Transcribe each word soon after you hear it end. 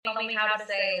tell me how to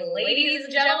say ladies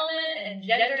and gentlemen in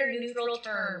gender-neutral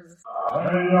terms.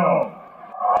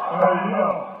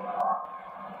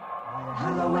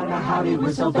 Hello and a howdy,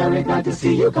 we're so very glad to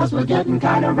see you, cause we're getting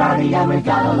kind of rowdy and we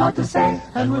got a lot to say,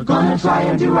 and we're gonna try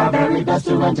and do our very best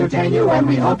to entertain you, and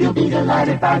we hope you'll be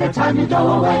delighted by the time you go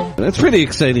away. That's pretty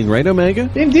exciting, right, Omega?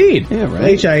 Indeed. Yeah,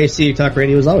 right. HIAC Talk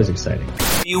Radio is always exciting.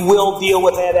 You will deal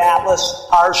with that, Atlas,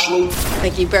 harshly. I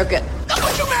think you broke it. That's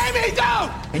what you made me do!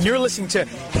 And you're listening to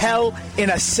Hell in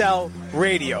a Cell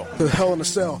Radio. The Hell in a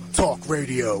Cell Talk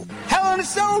Radio. Hell in a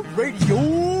Cell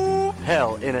Radio.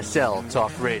 Hell in a Cell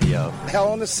Talk Radio.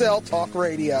 Hell in a Cell Talk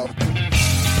Radio.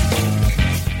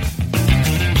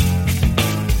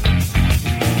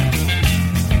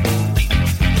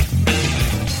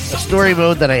 A story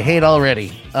mode that I hate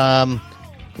already.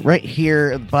 Right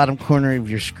here at the bottom corner of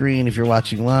your screen, if you're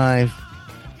watching live,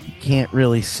 you can't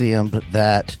really see him, but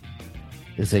that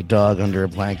is a dog under a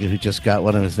blanket who just got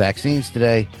one of his vaccines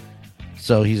today,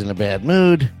 so he's in a bad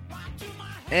mood.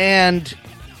 And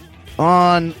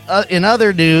in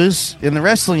other news, in the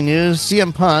wrestling news,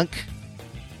 CM Punk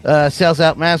sells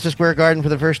out Madison Square Garden for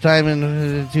the first time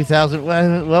in 2000.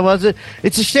 What was it?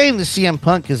 It's a shame that CM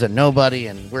Punk is a nobody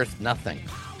and worth nothing.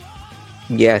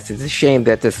 Yes, it's a shame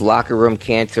that this locker room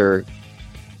cancer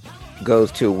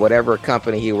goes to whatever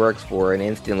company he works for and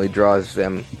instantly draws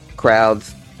them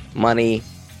crowds, money,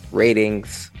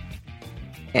 ratings,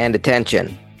 and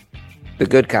attention. The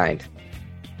good kind.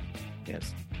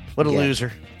 Yes. What a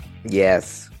loser.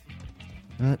 Yes.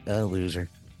 What a loser.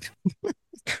 Oh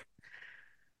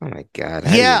my God.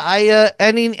 Yeah,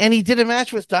 and he did a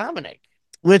match with Dominic,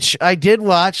 which I did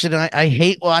watch, and I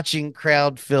hate watching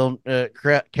crowd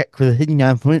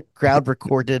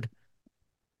recorded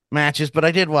matches, but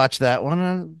I did watch that one,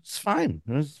 and it's fine.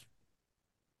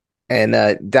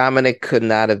 And Dominic could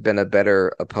not have been a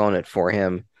better opponent for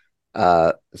him,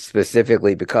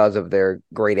 specifically because of their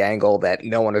great angle that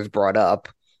no one has brought up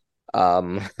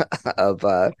during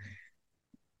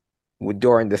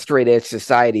the Straight Edge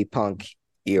Society Punk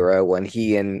era when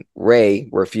he and Ray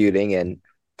were feuding and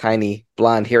tiny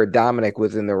blonde-haired Dominic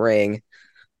was in the ring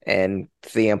and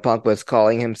CM Punk was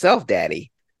calling himself daddy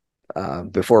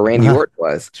before Randy Orton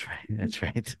was. That's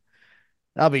right.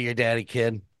 I'll be your daddy,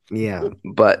 kid. Yeah,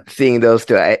 but seeing those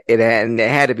two, it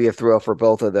had to be a thrill for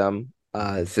both of them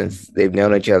since they've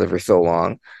known each other for so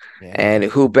long. Yeah. And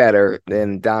who better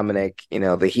than Dominic,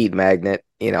 the heat magnet,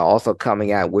 also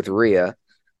coming out with Rhea.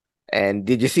 And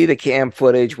did you see the cam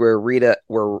footage where Rhea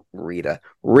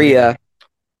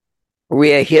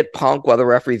hit Punk while the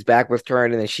referee's back was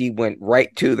turned, and then she went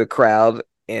right to the crowd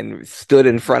and stood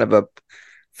in front of a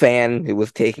fan who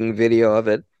was taking video of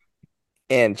it.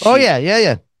 And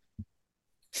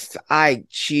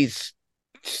she's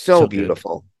so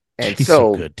beautiful and she's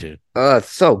so good too.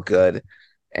 So good,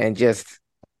 and just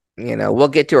we'll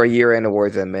get to our year-end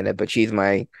awards in a minute, but she's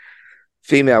my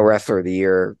female wrestler of the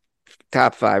year,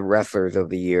 top 5 wrestlers of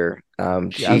the year. I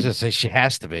was gonna say she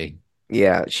has to be.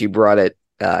 Yeah, she brought it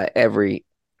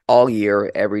all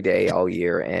year, every day, all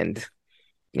year, and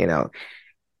you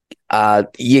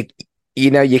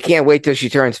can't wait till she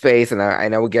turns face. And I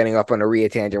know we're getting up on a Rhea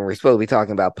tangent. We're supposed to be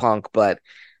talking about Punk, but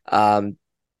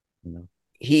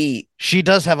she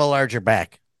does have a larger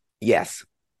back. Yes,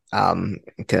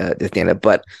 to stand up.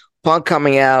 But Punk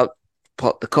coming out,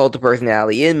 the Cult of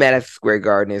Personality in Madison Square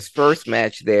Garden, his first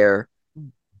match there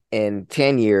in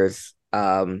 10 years,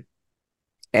 and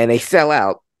they sell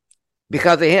out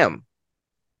because of him.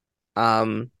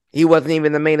 He wasn't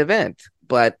even the main event,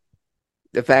 but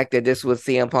the fact that this was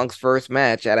CM Punk's first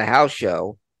match at a house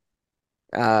show,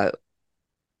 it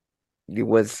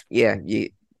was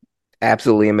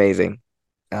absolutely amazing.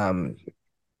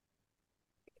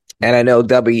 And I know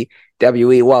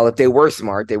WWE, well, if they were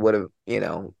smart, they would have,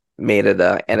 made it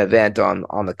an event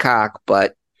on the cock,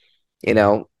 but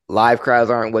live crowds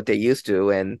aren't what they used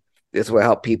to, and this will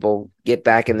help people get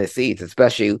back in the seats,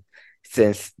 especially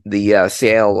since the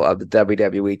sale of the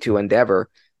WWE to Endeavor.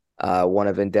 One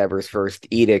of Endeavor's first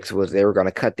edicts was they were going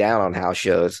to cut down on house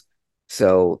shows.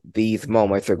 So these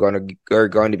moments are going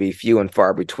to be few and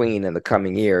far between in the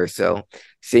coming years. So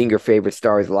seeing your favorite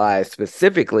stars live,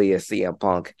 specifically as CM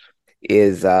Punk,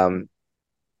 is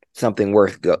something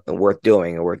worth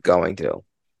doing and worth going to.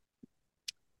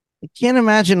 I can't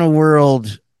imagine a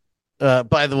world.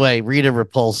 By the way, Rita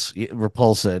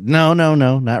Repulsa. No,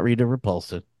 not Rita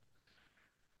Repulsa.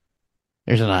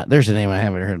 There's a name I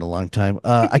haven't heard in a long time.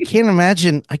 I can't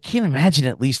imagine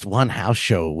at least one house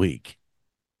show a week.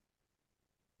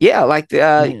 Yeah, like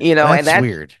that's and that's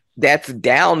weird. That's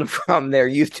down from there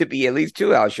used to be at least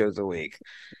 2 house shows a week.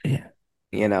 Yeah.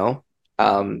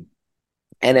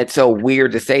 And it's so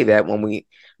weird to say that when we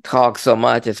talk so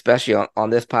much, especially on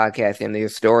this podcast in The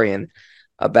Historian,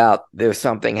 about there's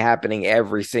something happening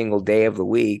every single day of the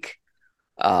week.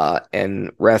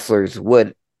 And wrestlers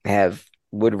would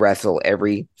wrestle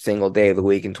every single day of the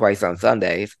week and twice on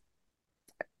Sundays.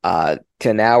 To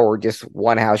now we're just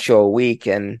one house show a week,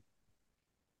 and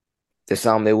to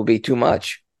some it will be too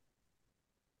much.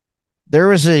 There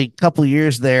was a couple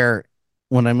years there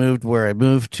when I moved where I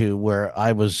moved to, where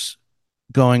I was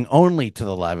going only to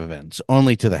the live events,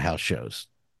 only to the house shows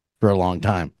for a long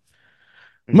time.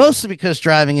 Mostly because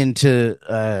driving into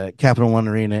Capital One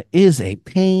Arena is a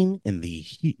pain in the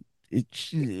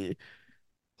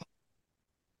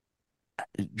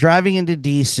driving into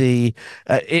DC.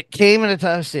 It came at a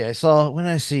time. See, I saw when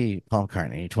I see Paul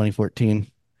McCartney 2014.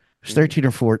 It was 13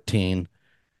 or 14.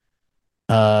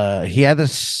 He had to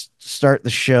start the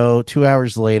show 2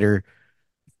 hours later.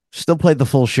 Still played the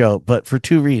full show, but for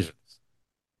two reasons.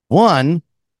 One,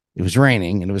 it was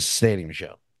raining and it was a stadium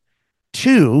show.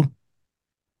 Two,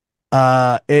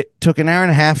 it took an hour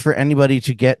and a half for anybody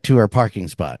to get to our parking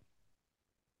spot.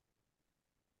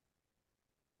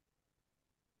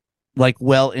 Like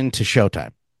well into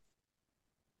showtime.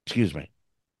 Excuse me.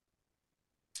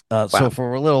 Wow. So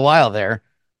for a little while there,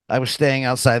 I was staying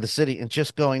outside the city and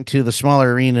just going to the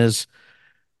smaller arenas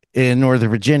in Northern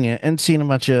Virginia and seeing a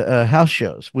bunch of house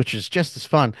shows, which is just as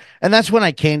fun. And that's when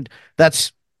I came.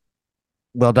 That's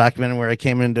well documented where I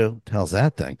came into. Hell's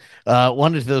that thing?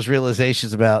 One of those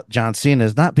realizations about John Cena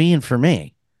is not being for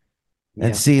me,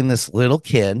 and seeing this little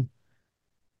kid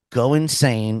go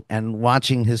insane and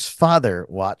watching his father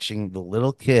watching the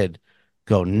little kid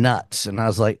go nuts, and I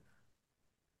was like,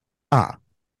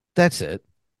 that's it.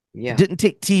 Yeah. It didn't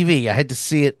take TV. I had to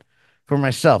see it for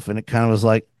myself, and it kind of was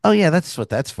like, oh yeah, that's what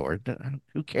that's for.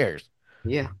 Who cares?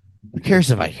 Yeah. Who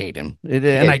cares if I hate him?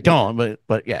 And I don't,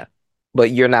 but yeah.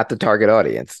 But you're not the target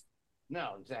audience.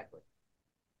 No, exactly.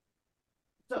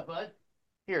 What's up, bud?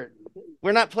 Here,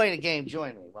 we're not playing a game.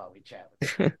 Join me while we chat.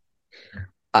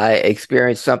 I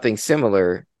experienced something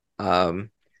similar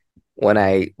when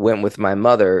I went with my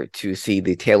mother to see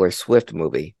the Taylor Swift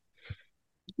movie,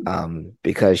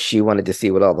 because she wanted to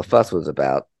see what all the fuss was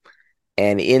about.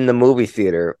 And in the movie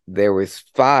theater, there was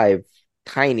 5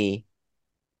 tiny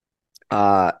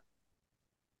little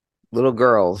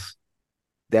girls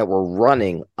that were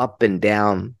running up and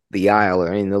down the aisle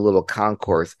or in the little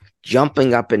concourse,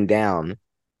 jumping up and down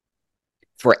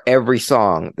for every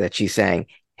song that she sang.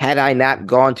 Had I not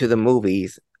gone to the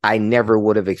movies, I never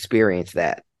would have experienced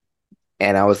that.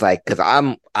 And I was like, because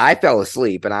I fell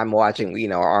asleep and I'm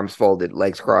watching, arms folded,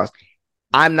 legs crossed.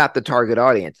 I'm not the target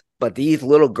audience, but these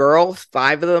little girls,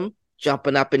 5 of them,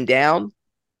 jumping up and down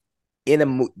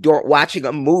watching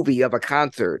a movie of a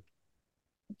concert,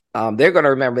 they're going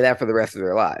to remember that for the rest of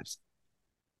their lives.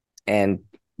 And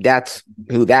that's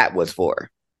who that was for.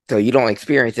 So you don't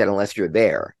experience that unless you're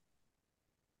there.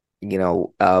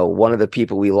 One of the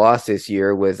people we lost this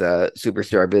year was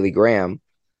superstar Billy Graham.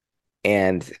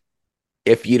 And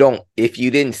if you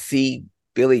didn't see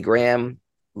Billy Graham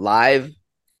live,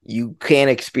 you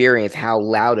can't experience how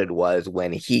loud it was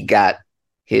when he got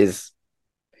his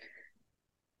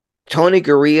Tony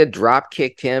Garea drop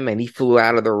kicked him and he flew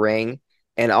out of the ring.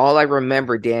 And all I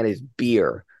remember, Dan, is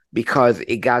beer, because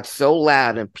it got so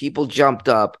loud and people jumped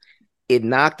up. It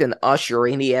knocked an usher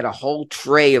and he had a whole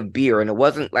tray of beer, and it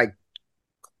wasn't like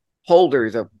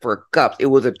holders for cups. It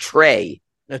was a tray.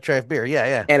 A tray of beer,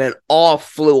 yeah. And it all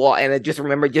flew off. And I just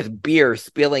remember just beer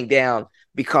spilling down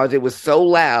because it was so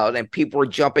loud and people were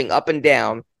jumping up and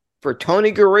down for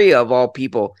Tony Garea, of all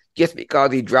people, just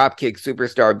because he dropkicked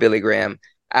superstar Billy Graham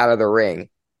out of the ring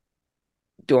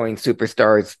during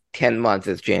Superstar's 10 months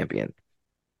as champion.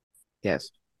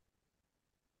 Yes.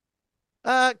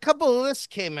 A couple of lists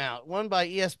came out, one by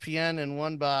ESPN and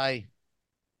one by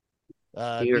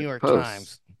New York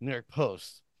Times, New York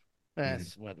Post.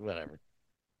 That's whatever.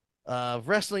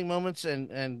 Wrestling moments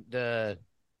and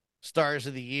stars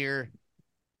of the year,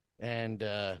 and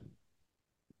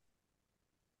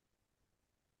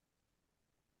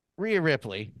Rhea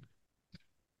Ripley.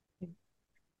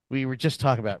 We were just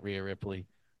talking about Rhea Ripley,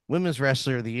 Women's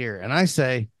Wrestler of the Year, and I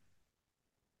say,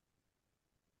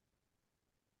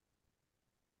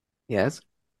 yes,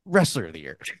 Wrestler of the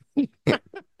Year.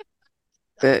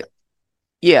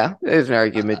 Yeah, there's an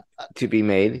argument to be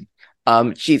made.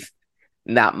 She's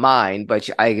not mine, but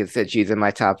I said she's in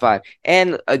my top 5.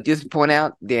 And just to point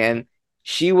out, Dan,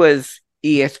 she was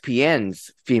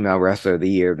ESPN's Female Wrestler of the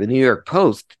Year. The New York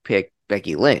Post picked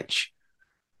Becky Lynch,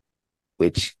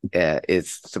 which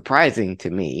is surprising to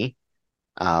me,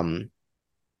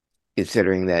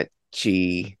 considering that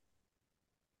she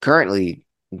currently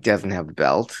doesn't have the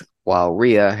belt, while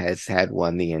Rhea has had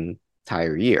one the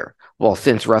entire year. Well,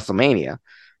 since WrestleMania.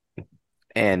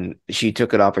 And she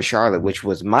took it off of Charlotte, which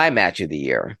was my match of the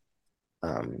year.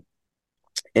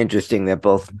 Interesting that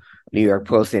both New York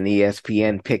Post and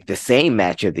ESPN picked the same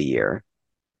match of the year.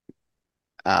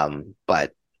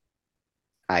 But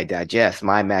I digest.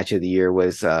 My match of the year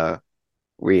was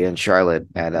Rhea and Charlotte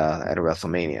at a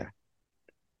WrestleMania.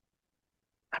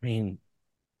 I mean,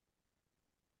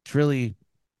 it's really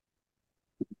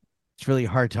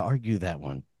hard to argue that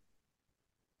one.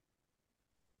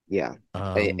 Yeah.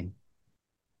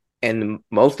 And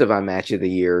most of my match of the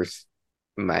years,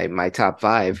 my top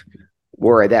 5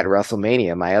 were at that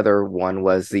WrestleMania. My other one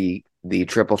was the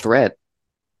triple threat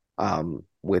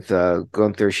with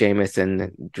Gunther, Sheamus,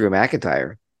 and Drew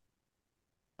McIntyre.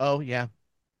 Oh yeah.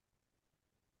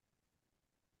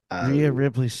 Rhea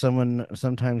Ripley,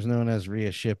 sometimes known as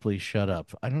Rhea Shipley. Shut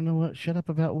up. I don't know what. Shut up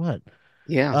about what?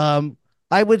 Yeah.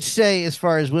 I would say as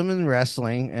far as women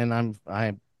wrestling, and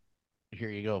I here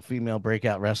you go, female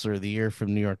breakout wrestler of the year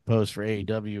from New York Post for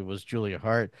AEW was Julia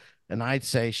Hart, and I'd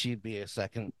say she'd be a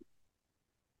second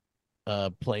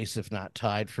place, if not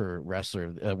tied, for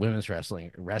women's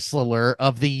wrestler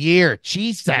of the year.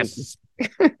 Jesus,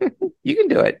 you can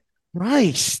do it.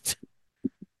 Christ,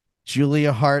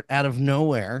 Julia Hart out of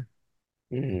nowhere,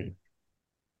 and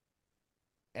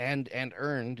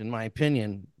earned, in my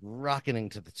opinion, rocketing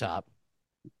to the top.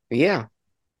 Yeah.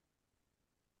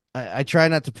 I try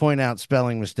not to point out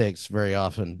spelling mistakes very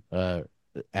often,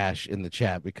 Ash, in the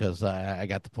chat, because I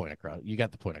got the point across. You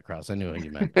got the point across. I knew what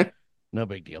you meant. No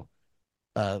big deal.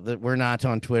 That we're not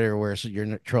on Twitter where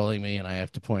you're trolling me and I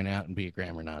have to point out and be a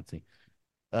grammar Nazi.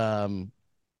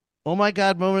 Oh my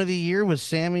God, moment of the year was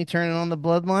Sammy turning on the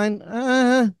bloodline.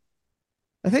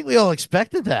 I think we all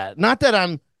expected that. Not that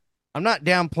I'm not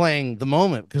downplaying the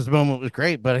moment, because the moment was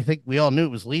great, but I think we all knew it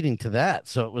was leading to that.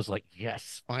 So it was like,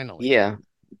 yes, finally. Yeah.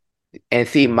 And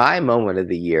see, my moment of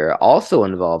the year also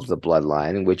involves the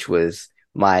bloodline, which was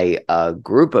my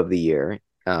group of the year.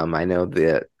 I know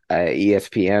the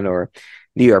ESPN or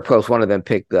New York Post, one of them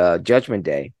picked Judgment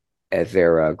Day as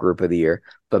their group of the year.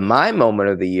 But my moment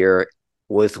of the year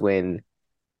was when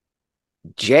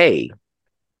Jay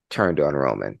turned on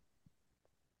Roman.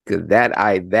 Because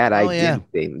I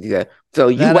didn't think. Yeah. So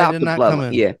you out the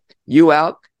bloodline. Yeah. You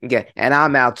out. Yeah. And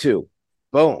I'm out too.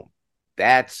 Boom.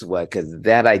 That's what, because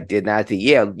that I did not see.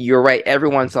 Yeah, you're right.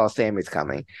 Everyone saw Sammy's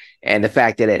coming. And the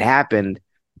fact that it happened,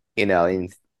 in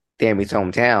Sammy's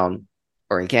hometown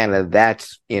or in Canada,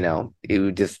 that's,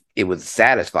 it was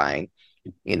satisfying.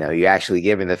 You're actually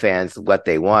giving the fans what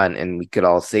they want, and we could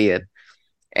all see it.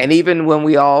 And even when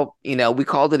we all, we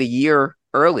called it a year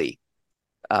early,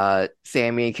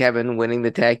 Sammy and Kevin winning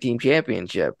the tag team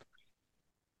championship.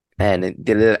 And it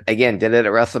did it at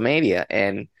WrestleMania,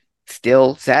 and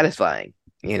still satisfying.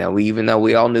 Even though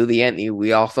we all knew the end,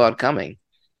 we all saw it coming.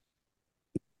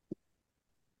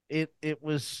 It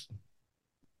was.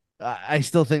 I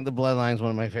still think the bloodline is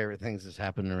one of my favorite things that's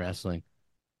happened in wrestling.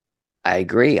 I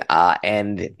agree.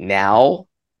 And now,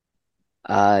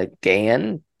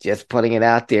 Dan, just putting it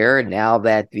out there, now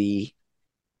that the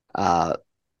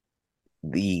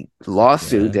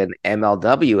lawsuit that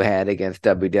MLW had against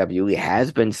WWE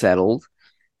has been settled,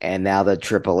 and now that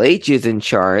Triple H is in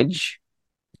charge,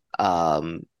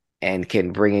 and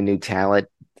can bring in new talent.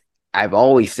 I've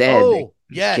always said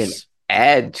can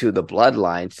add to the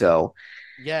bloodline. So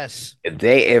yes,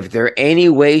 if they're any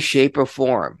way, shape, or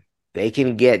form, they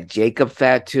can get Jacob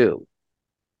Fatu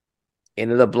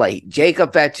into the blade.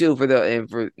 Jacob Fatu, for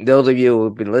those of you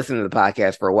who've been listening to the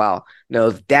podcast for a while,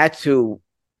 knows that's who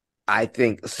I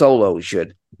think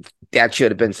should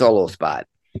have been Solo's spot.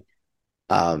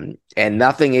 And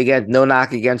no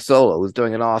knock against Solo, who's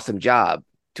doing an awesome job.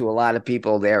 To a lot of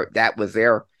people there, that was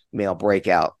their male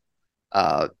breakout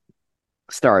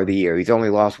star of the year. He's only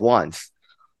lost once.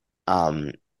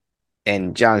 And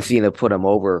John Cena put him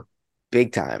over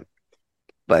big time.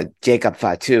 But Jacob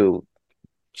Fatu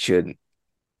should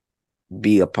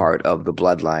be a part of the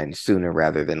bloodline sooner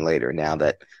rather than later, now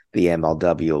that the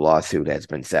MLW lawsuit has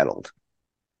been settled.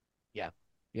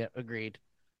 Yeah, agreed.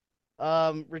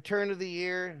 Return of the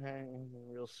year,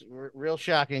 real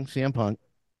shocking, CM Punk.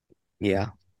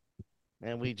 Yeah.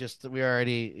 And we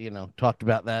already, talked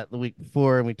about that the week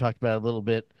before, and we talked about it a little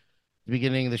bit at the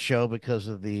beginning of the show because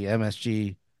of the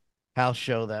MSG house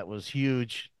show that was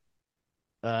huge.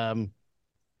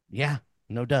 Yeah,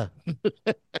 no duh.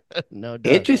 No duh.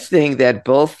 Interesting that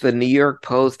both the New York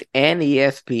Post and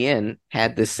ESPN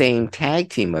had the same tag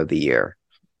team of the year.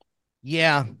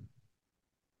 Yeah.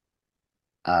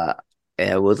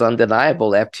 It was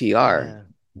undeniable, FTR.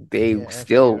 They Yeah,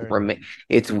 still FTR. remain.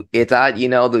 It's odd,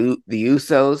 the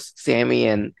Usos, Sammy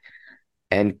and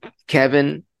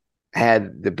Kevin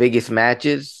had the biggest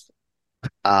matches,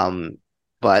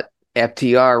 but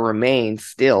FTR remains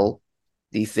still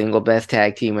the single best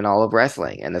tag team in all of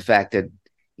wrestling. And the fact that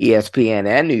ESPN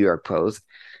and New York Post,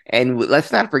 and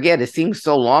let's not forget, it seems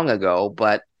so long ago,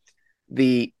 but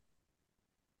the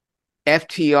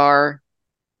FTR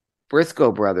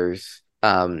Briscoe brothers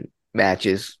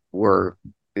matches were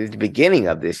at the beginning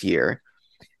of this year.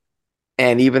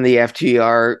 And even the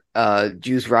FTR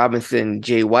Juice Robinson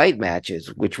Jay White matches,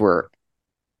 which were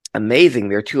amazing.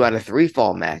 Their 2 out of 3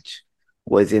 fall match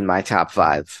was in my top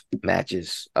 5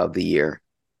 matches of the year.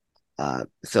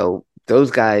 So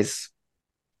those guys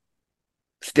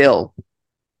still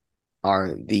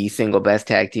are the single best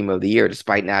tag team of the year,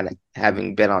 despite not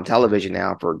having been on television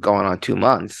now for going on 2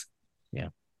 months. Yeah.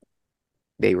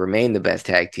 They remain the best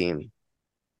tag team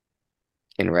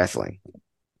in wrestling.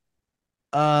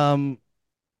 Badass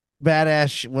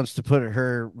wants to put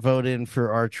her vote in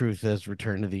for R-Truth as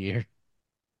Return of the Year.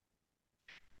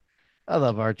 I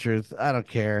love R-Truth. I don't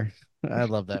care. I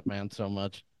love that man so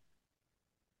much.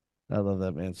 I love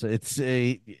that man. So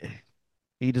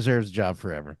he deserves a job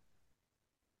forever.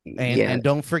 And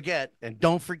don't forget,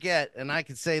 and I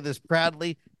can say this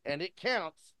proudly, and it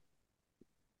counts.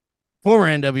 Former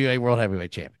NWA World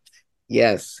Heavyweight Champion.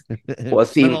 Yes. Well,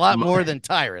 see, but a lot more than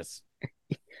Tyrus.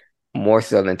 More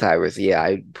so than Tyrus. Yeah,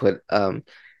 I put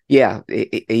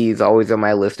he's always on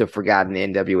my list of forgotten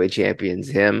NWA champions.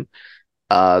 Him,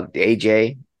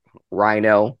 AJ,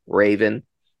 Rhino, Raven,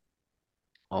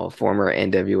 all former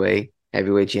NWA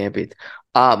heavyweight champions.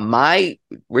 My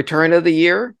return of the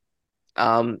year,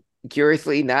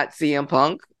 curiously, not CM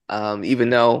Punk. Even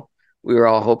though we were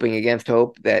all hoping against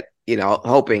hope that,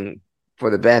 hoping for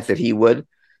the best that he would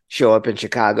show up in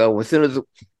Chicago. As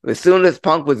soon as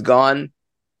Punk was gone,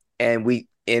 and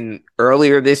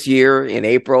earlier this year in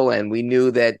April, and we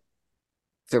knew that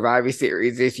Survivor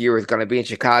Series this year was going to be in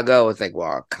Chicago. It's like,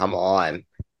 well, come on,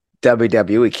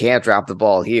 WWE can't drop the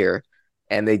ball here,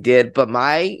 and they did. But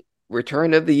my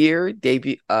return of the year,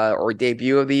 debut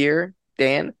of the year,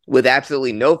 Dan, with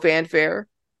absolutely no fanfare,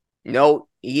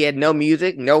 he had no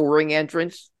music, no ring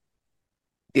entrance,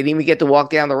 didn't even get to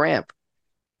walk down the ramp.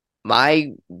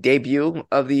 My debut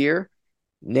of the year,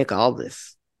 Nick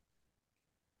Aldis.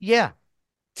 Yeah.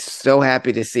 So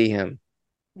happy to see him.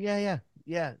 Yeah.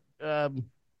 I'll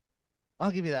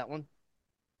give you that one.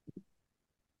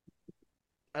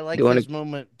 I like his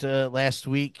moment last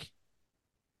week.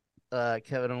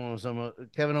 Kevin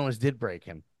Owens did break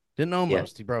him. Didn't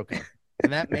almost. He broke him.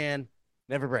 And that man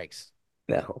never breaks.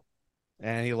 No.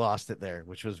 And he lost it there,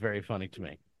 which was very funny to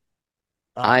me.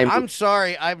 I'm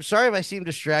sorry. I'm sorry if I seem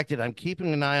distracted. I'm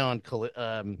keeping an eye on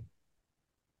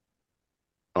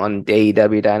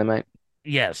AEW Dynamite.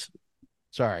 Yes.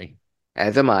 Sorry.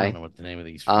 As am I. I don't know what the name of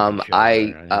these shows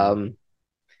are.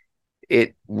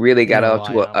 It really got off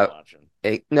to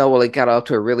it got off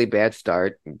to a really bad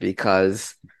start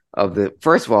because of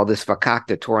first of all, this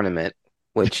Fakakta tournament,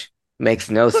 which makes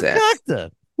no sense.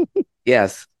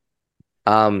 Yes.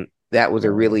 That was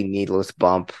a really needless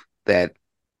bump that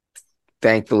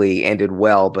thankfully ended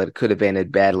well, but could have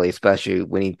ended badly, especially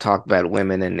when he talked about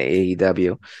women in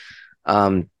AEW.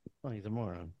 He's a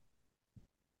moron.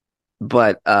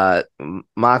 But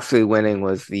Moxley winning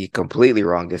was the completely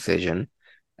wrong decision.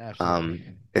 Absolutely.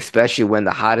 Especially when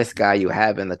the hottest guy you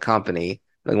have in the company,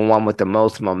 the one with the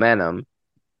most momentum,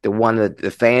 the one that the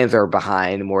fans are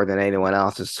behind more than anyone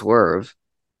else, is Swerve.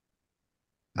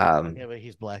 Yeah, but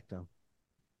he's black though.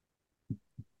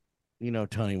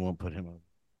 Tony won't put him on.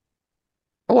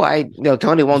 Oh,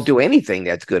 Tony won't do anything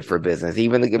that's good for business,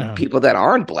 even the people that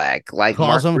aren't black, like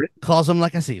calls him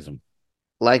like I sees him.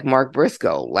 Like Mark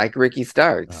Briscoe, like Ricky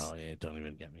Starks. Oh, yeah, don't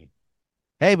even get me.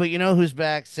 Hey, but you know who's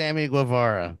back? Sammy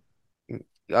Guevara.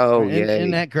 Oh, yeah.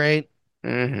 Isn't that great?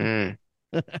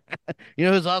 Mm-hmm. You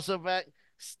know who's also back?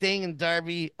 Sting and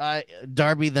Darby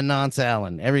the Nonce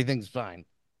Allen. Everything's fine.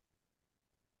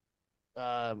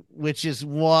 Which is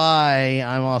why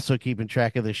I'm also keeping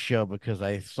track of this show, because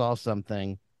I saw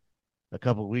something a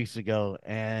couple weeks ago,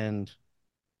 and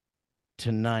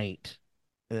tonight,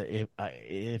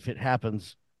 if it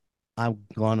happens, I'm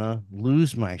gonna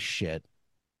lose my shit,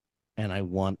 and I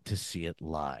want to see it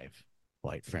live,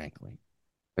 quite frankly.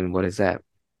 And what is that?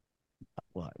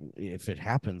 Well, if it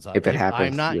happens,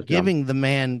 I'm not giving the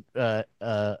man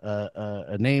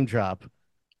a name drop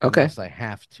unless I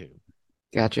have to.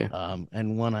 Gotcha.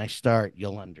 And when I start,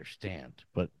 you'll understand.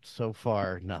 But so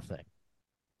far, nothing.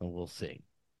 And we'll see.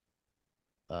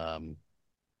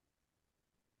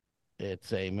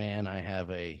 It's a man. I have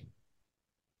a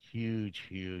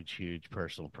huge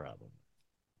personal problem.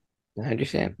 I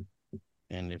understand.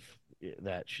 And if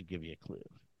that should give you a clue.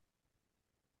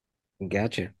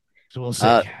 Gotcha. So we'll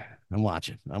see. I'm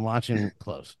watching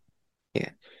close.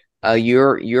 Yeah.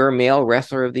 Your male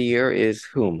wrestler of the year is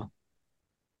whom?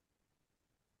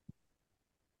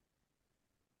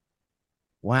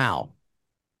 Wow.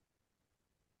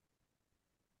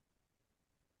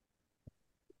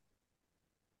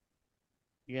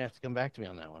 You have to come back to me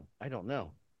on that one. I don't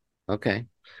know. Okay.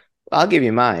 I'll give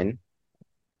you mine.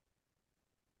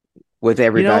 With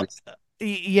everybody,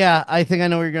 yeah, I think I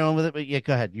know where you're going with it, but yeah,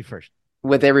 go ahead. You first.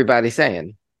 with everybody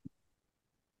saying,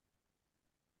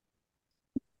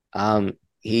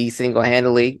 he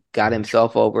single-handedly got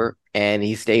himself over, and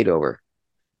he stayed over.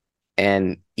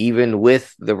 And even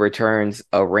with the returns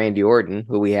of Randy Orton,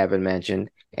 who we haven't mentioned,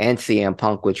 and CM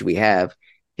Punk, which we have,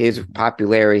 his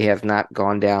popularity has not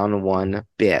gone down one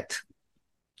bit,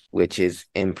 which is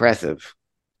impressive.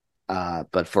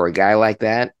 But for a guy like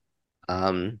that,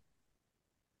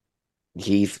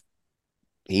 he's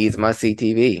must see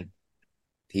TV.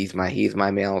 He's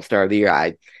my male star of the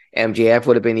year. MJF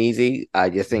would have been easy. I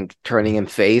just think turning him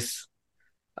face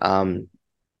wasn't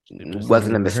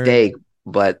a mistake,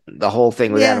 but the whole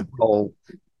thing with Adam Cole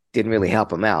didn't really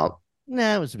help him out.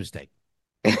 No, it was a mistake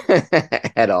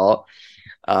at all.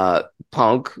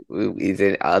 Punk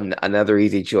is another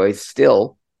easy choice.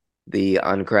 Still, the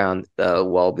uncrowned, the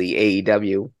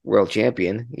AEW World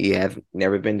Champion. He has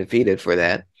never been defeated for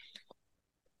that.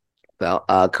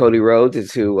 Well, Cody Rhodes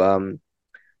is who the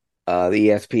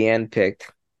ESPN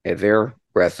picked as their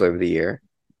wrestler of the year.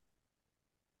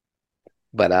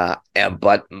 But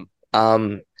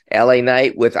LA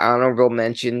Knight with honorable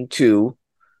mention to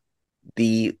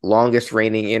the longest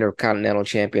reigning Intercontinental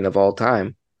Champion of all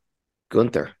time,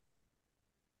 Gunther.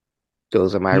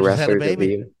 Those are my wrestlers of the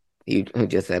year. Who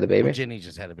just had a baby? Well, Jenny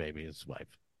just had a baby, his wife.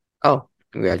 Oh,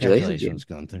 congratulations,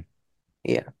 Gunther.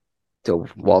 Yeah. So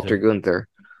Walter Gunther,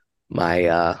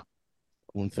 my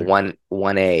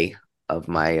 1A of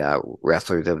my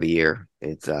wrestlers of the year.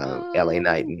 It's LA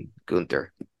Knight and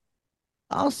Gunther.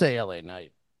 I'll say LA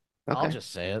Knight. Okay. I'll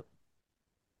just say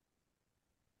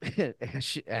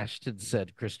it. Ashton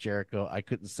said Chris Jericho. I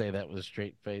couldn't say that with a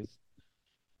straight face.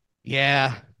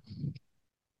 Yeah.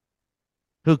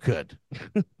 Who could?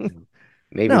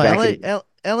 Maybe no,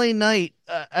 LA Knight.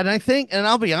 And I think, and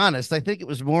I'll be honest, I think it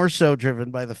was more so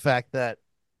driven by the fact that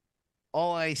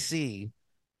all I see.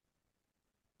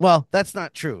 Well, that's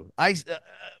not true.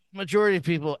 Majority of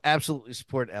people absolutely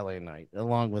support LA Knight,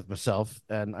 along with myself,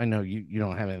 and I know you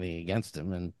don't have anything against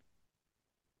him, and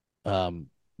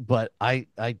but I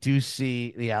do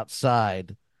see the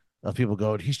outside of people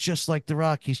going, he's just like The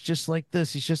Rock, he's just like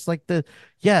this, he's just like the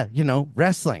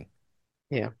wrestling.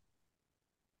 Yeah.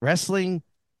 Wrestling.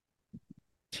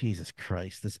 Jesus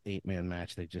Christ, this 8-man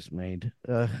match they just made.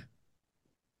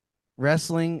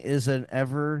 Wrestling is an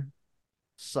ever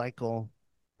cycle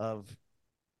of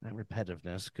not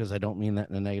repetitiveness, because I don't mean that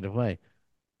in a negative way,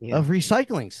 of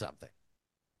recycling something.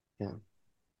 Yeah.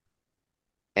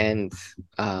 And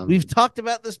we've talked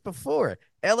about this before.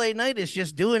 LA Knight is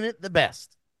just doing it the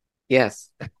best. Yes.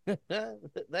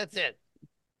 That's it.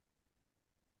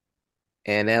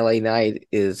 And LA Knight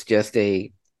is just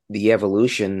the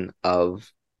evolution from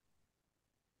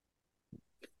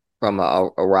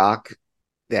a Rock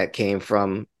that came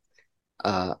from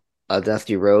a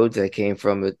Dusty Rhodes, that came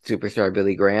from a superstar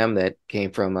Billy Graham, that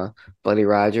came from a Buddy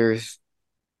Rogers,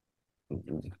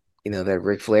 that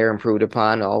Ric Flair improved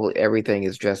upon. Everything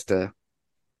is just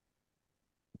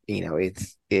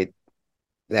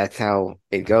that's how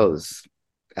it goes.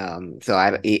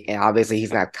 Obviously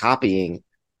he's not copying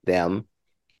them.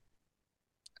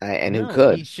 And who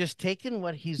could? He's just taken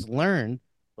what he's learned,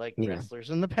 like wrestlers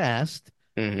in the past,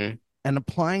 mm-hmm. and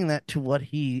applying that to what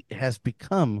he has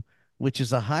become, which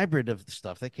is a hybrid of the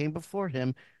stuff that came before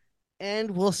him, and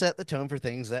will set the tone for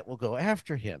things that will go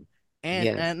after him.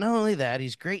 And not only that,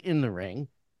 he's great in the ring.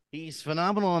 He's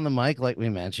phenomenal on the mic, like we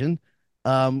mentioned.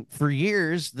 For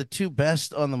years, the two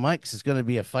best on the mics is going to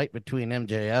be a fight between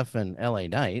MJF and LA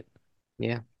Knight.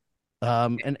 Yeah.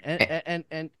 And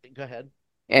go ahead.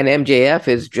 And MJF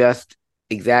is just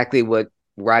exactly what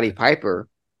Roddy Piper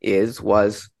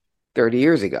was 30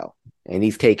 years ago. And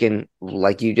he's taken,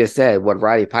 like you just said, what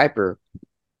Roddy Piper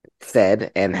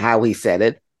said and how he said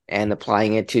it, and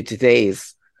applying it to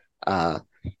today's.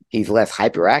 He's less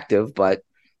hyperactive, but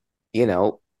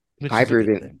Piper's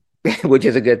which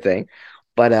is a good thing.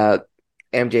 But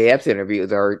MJF's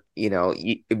interviews are,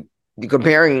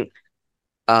 comparing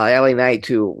LA Knight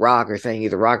to Rock, or saying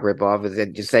he's a Rock ripoff, is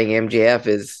just saying MJF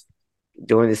is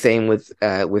doing the same with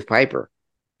Piper.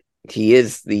 he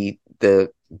is this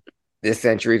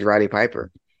century's Roddy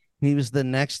Piper. He was the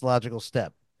next logical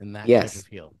step in that type Yes. of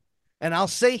heel. And I'll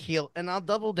say heel, and I'll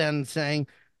double down saying,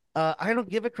 I don't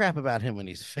give a crap about him when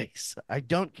he's face. I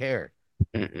don't care.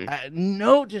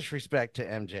 No disrespect to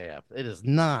MJF. It is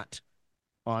not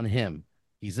on him.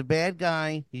 He's a bad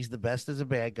guy. He's the best as a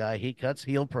bad guy. He cuts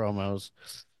heel promos.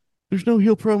 There's no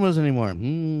heel promos anymore.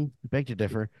 Beg to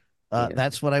differ.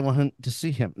 That's what I want to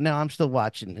see him. Now, I'm still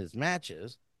watching his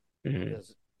matches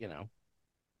because,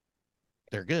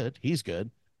 they're good. He's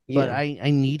good. But I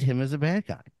need him as a bad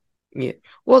guy. Yeah.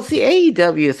 Well, see,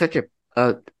 AEW is such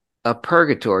a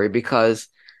purgatory because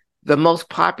the most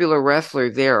popular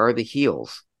wrestlers there are the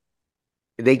heels.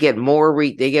 They get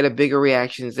they get a bigger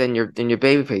reactions than your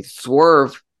babyface.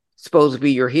 Swerve supposed to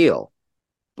be your heel,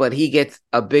 but he gets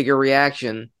a bigger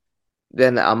reaction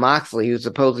than a Moxley who's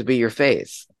supposed to be your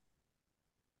face.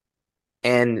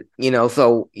 And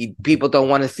so people don't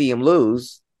want to see him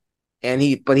lose,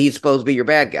 but he's supposed to be your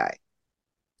bad guy.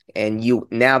 And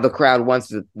now the crowd wants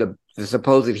the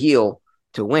supposed heel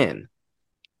to win,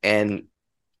 and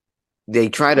they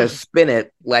try to spin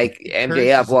it like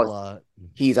MJF. Well,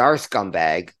 he's our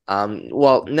scumbag.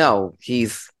 Well, no,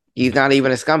 he's not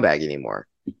even a scumbag anymore.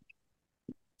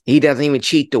 He doesn't even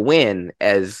cheat to win.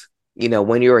 As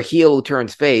when you're a heel who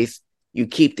turns face, you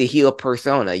keep the heel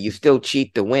persona. You still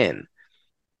cheat to win.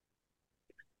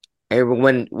 And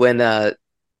when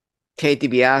Tate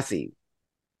DiBiase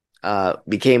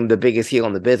became the biggest heel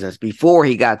in the business before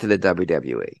he got to the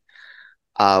WWE,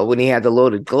 when he had the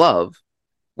loaded glove,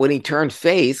 when he turned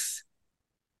face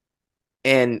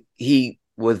and he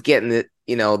was getting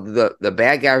the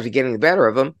bad guys were getting the better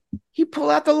of him, he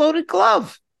pulled out the loaded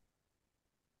glove,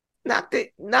 knocked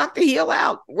the heel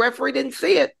out. Referee didn't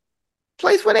see it.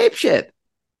 Place went apeshit.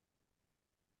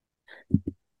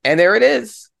 And there it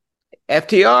is.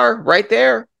 FTR right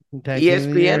there.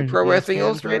 ESPN Pro Wrestling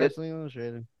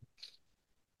Illustrated.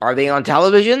 Are they on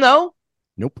television though?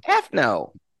 Nope. F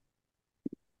no.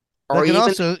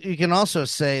 You can also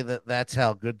say that that's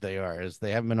how good they are, is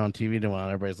they haven't been on TV in a while.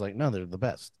 Everybody's like, no, they're the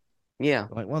best. Yeah.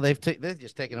 Like, well, they're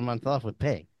just taking a month off with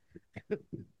pay.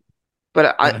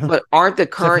 But aren't the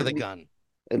current the gun?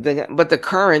 But the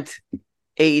current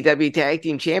AEW Tag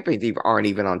Team Champions aren't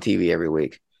even on TV every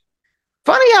week.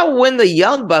 Funny how when the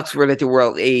Young Bucks were the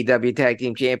World AEW Tag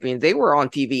Team Champions, they were on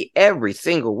TV every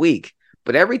single week.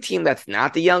 But every team that's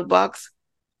not the Young Bucks,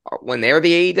 when they're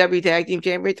the AEW Tag Team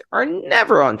Champions, are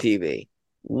never on TV.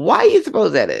 Why do you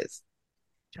suppose that is?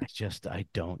 I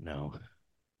don't know.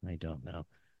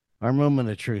 Our moment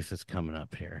of truth is coming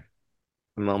up here.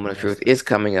 The moment of truth is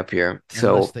coming up here.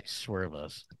 Unless they swerve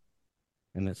us.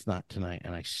 And it's not tonight.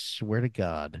 And I swear to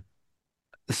God.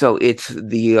 So it's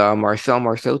the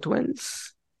Marceau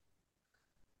twins?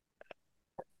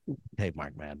 Hey,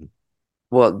 Mark Madden.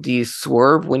 Well, do you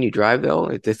swerve when you drive, though?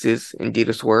 If this is indeed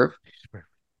a swerve?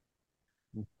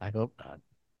 I hope not.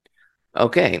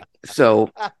 Okay, so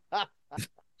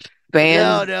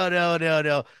fans...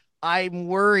 No. I'm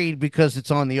worried because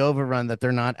it's on the overrun that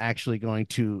they're not actually going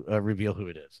to reveal who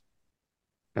it is.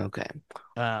 Okay.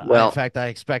 In fact, I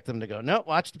expect them to go, no,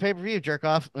 watch the pay-per-view, jerk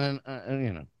off. And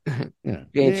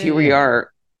Here we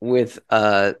are with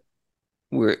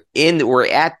we're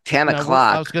at 10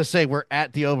 o'clock. I was gonna say we're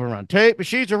at the overrun. Tape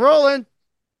machines are rolling.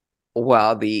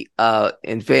 Well,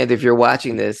 in fans, if you're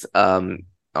watching this on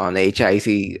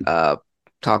HIAC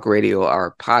Talk Radio,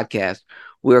 our podcast,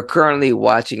 we're currently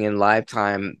watching in live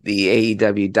time the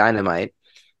AEW Dynamite,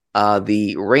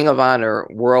 the Ring of Honor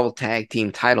World Tag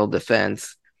Team title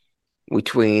defense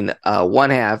between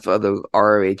one half of the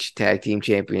ROH Tag Team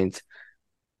Champions,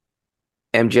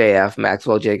 MJF,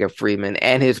 Maxwell Jacob Friedman,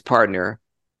 and his partner,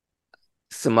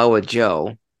 Samoa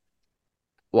Joe,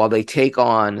 while they take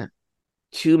on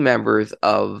two members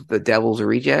of the Devil's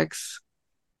Rejects.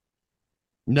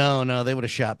 No, they would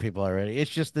have shot people already.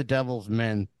 It's just the Devil's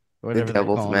Men. The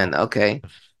Devil's Men, okay.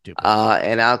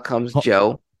 And out comes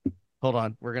Joe. Hold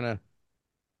on, we're gonna...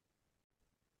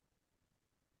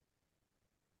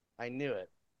 I knew it.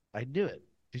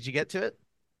 Did you get to it?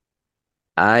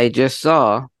 I just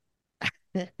saw.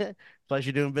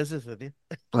 Pleasure doing business with you.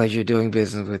 Pleasure doing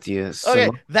business with you. Okay,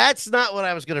 that's not what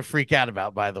I was going to freak out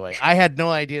about, by the way. I had no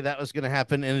idea that was going to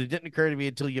happen, and it didn't occur to me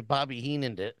until you Bobby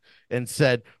Heenan'd it and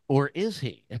said, or is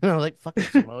he? And I was like, fuck,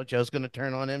 Samoa Joe's going to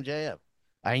turn on MJF.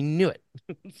 I knew it.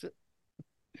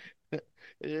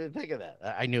 Think of that.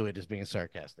 I knew it as being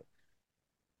sarcastic.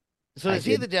 So is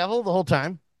he the devil the whole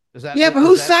time? But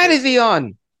whose side is he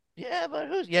on? Yeah, but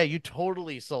who's... Yeah, you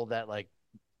totally sold that like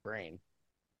brain.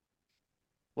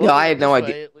 Well, I had no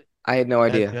idea. I had no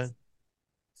idea.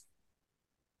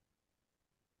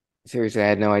 Seriously, I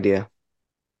had no idea.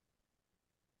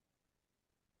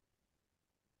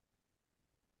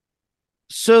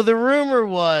 So the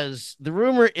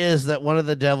rumor is that one of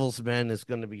the Devil's men is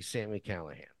going to be Sammy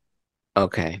Callahan.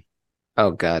 Okay.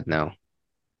 Oh God, no.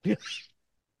 Good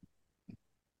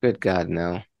God,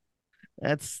 no.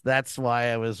 That's why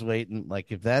I was waiting.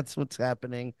 Like, if that's what's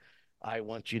happening, I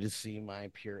want you to see my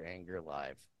pure anger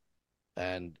live.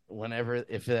 And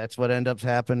if that's what ends up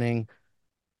happening,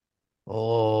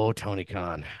 oh, Tony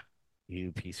Khan,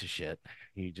 you piece of shit.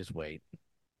 You just wait.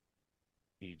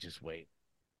 You just wait.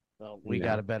 Well, No. we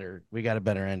got a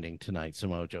better ending tonight.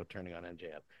 Samoa Joe turning on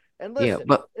MJF. And Yeah, listen,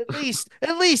 but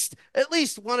at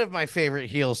least one of my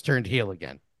favorite heels turned heel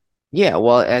again. yeah,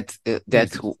 well, that's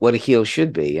Jesus. what a heel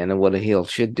should be and what a heel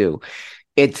should do.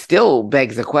 It still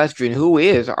begs the question, who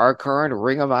is our current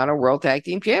Ring of Honor World Tag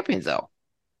Team Champions, though?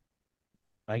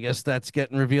 I guess that's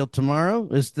getting revealed tomorrow.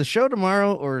 Is the show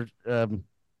tomorrow or Saturday.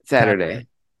 Saturday?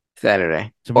 Saturday.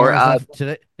 Or Tomorrow's not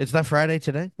today. It's not Friday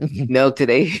today. no,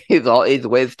 today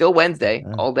it's still Wednesday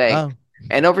all day. Oh,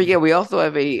 And don't forget, we also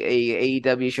have a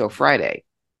AEW show Friday.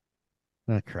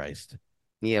 oh, Christ.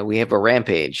 Yeah, we have a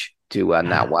Rampage to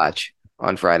not watch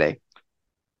on Friday.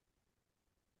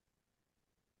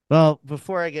 Well,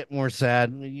 before I get more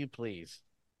sad, will you please?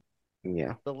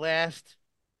 Yeah. The last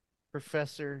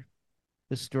professor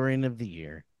historian of the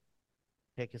year.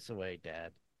 Take us away,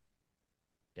 Dad.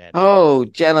 Daddy. Oh,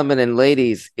 gentlemen and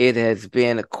ladies, it has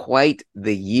been quite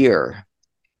the year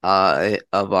of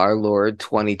our Lord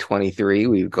 2023.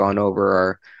 We've gone over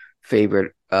our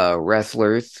favorite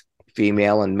wrestlers,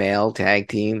 female and male, tag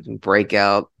teams,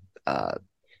 breakout,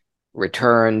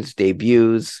 returns,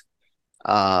 debuts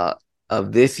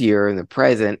of this year and the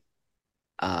present,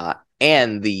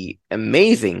 and the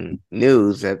amazing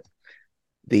news that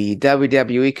the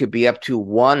WWE could be up to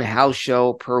one house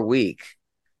show per week.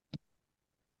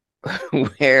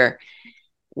 Where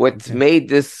what's made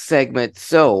this segment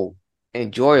so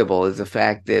enjoyable is the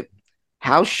fact that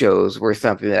house shows were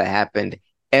something that happened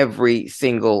every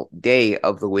single day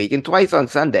of the week and twice on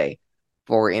Sunday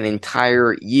for an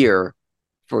entire year,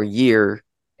 for year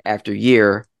after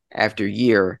year after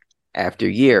year after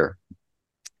year.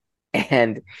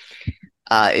 And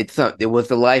it was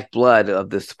the lifeblood of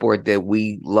the sport that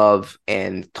we love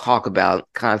and talk about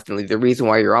constantly. The reason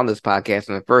why you're on this podcast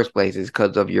in the first place is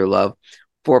because of your love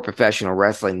for professional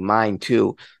wrestling. Mine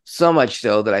too. So much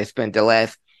so that I spent the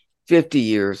last 50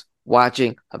 years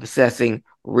watching, obsessing,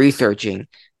 researching,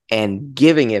 and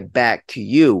giving it back to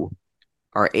you,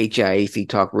 our HIAC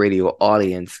Talk Radio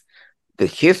audience, the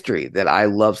history that I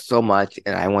love so much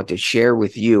and I want to share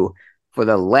with you for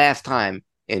the last time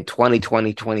in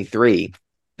 2023.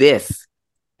 This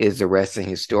is the Wrestling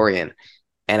Historian,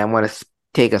 and I want to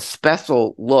take a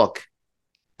special look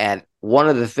at one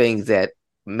of the things that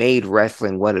made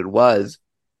wrestling what it was,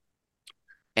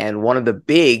 and one of the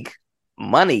big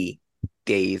money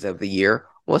days of the year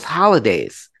was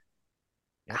holidays.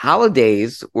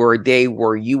 Holidays were a day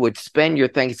where you would spend your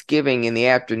Thanksgiving in the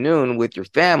afternoon with your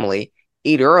family,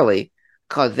 eat early,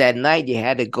 because that night you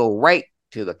had to go right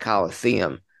to the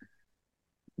Coliseum,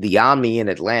 the Omni in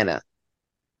Atlanta,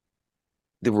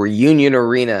 the Reunion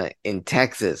Arena in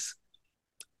Texas,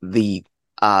 the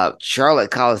Charlotte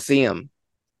Coliseum,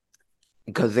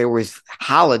 because there was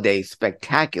holiday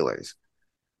spectaculars.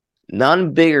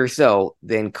 None bigger so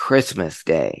than Christmas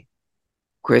Day.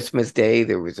 Christmas Day,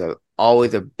 there was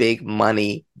always a big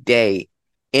money day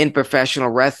in professional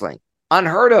wrestling.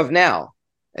 Unheard of now,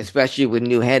 especially with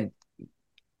new head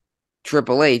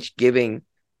Triple H giving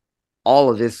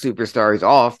all of his superstars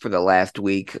off for the last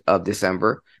week of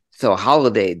December. So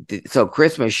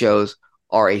Christmas shows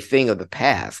are a thing of the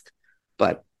past.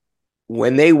 But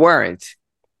when they weren't,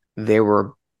 they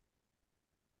were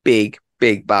big,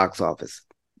 big box office.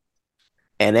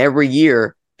 And every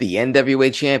year, the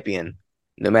NWA champion,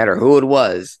 no matter who it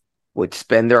was, would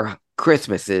spend their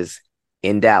Christmases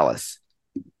in Dallas.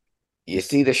 You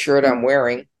see the shirt I'm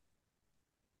wearing?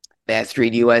 Bad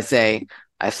Street USA.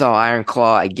 I saw Iron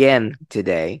Claw again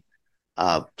today.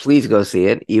 Please go see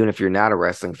it, even if you're not a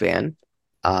wrestling fan,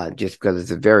 just because it's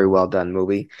a very well done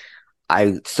movie.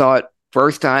 I saw it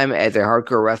first time as a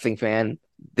hardcore wrestling fan.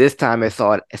 This time I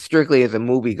saw it strictly as a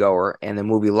moviegoer and a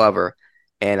movie lover,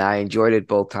 and I enjoyed it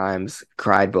both times,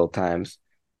 cried both times,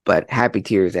 but happy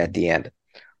tears at the end.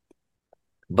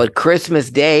 But Christmas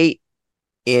Day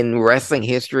in wrestling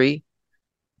history,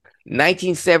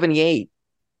 1978,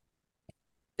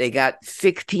 they got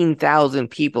 16,000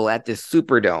 people at the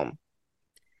Superdome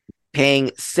paying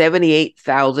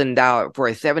 $78,000 for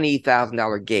a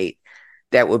 $78,000 gate.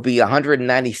 That would be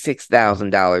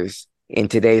 $196,000 in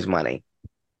today's money.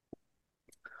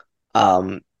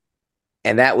 And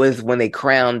that was when they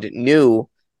crowned new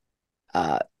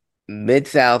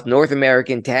Mid-South North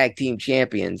American Tag Team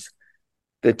Champions,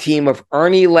 the team of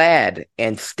Ernie Ladd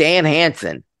and Stan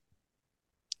Hansen.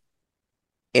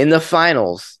 In the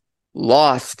finals,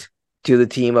 lost to the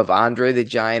team of Andre the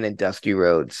Giant and Dusty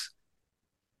Rhodes.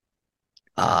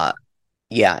 Yeah,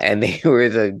 and they were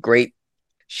the great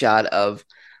shot of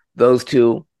those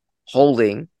two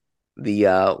holding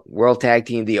the World Tag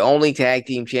Team, the only tag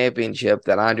team championship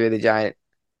that Andre the Giant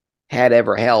had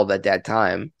ever held at that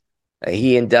time.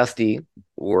 He and Dusty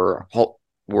were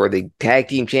the tag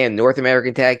team North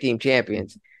American tag team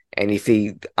champions, and you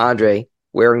see Andre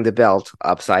wearing the belt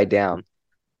upside down.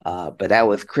 But that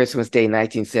was Christmas Day,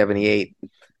 1978.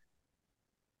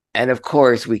 And of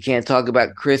course, we can't talk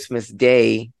about Christmas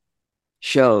Day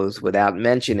shows without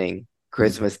mentioning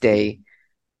Christmas Day,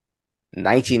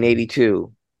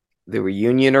 1982, the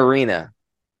Reunion Arena,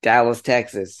 Dallas,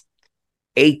 Texas,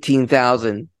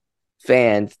 18,000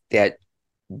 fans. That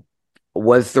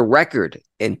was the record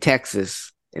in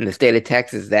Texas, in the state of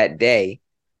Texas that day,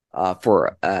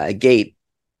 for a gate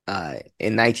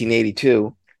in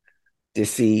 1982 to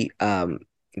see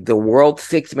the World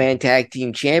Six-Man Tag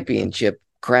Team Championship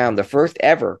crown, the first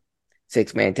ever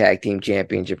Six-Man Tag Team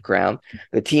Championship crown.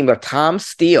 The team of Tom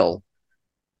Steele,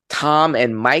 Tom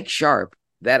and Mike Sharp,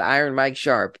 that Iron Mike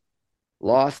Sharp,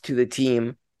 lost to the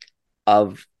team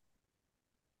of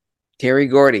Terry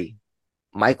Gordy,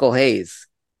 Michael Hayes,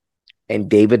 and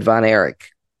David Von Erich.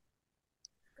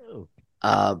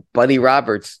 Buddy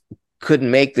Roberts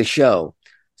couldn't make the show,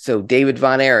 so David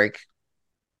Von Erich,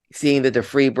 seeing that the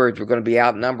Freebirds were going to be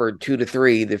outnumbered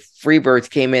 2-3, the Freebirds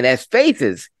came in as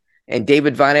faces, and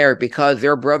David Von Erich, because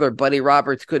their brother Buddy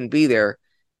Roberts couldn't be there,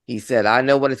 he said, I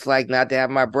know what it's like not to have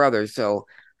my brother, so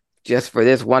just for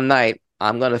this one night,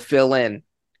 I'm going to fill in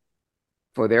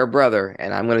for their brother,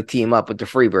 and I'm going to team up with the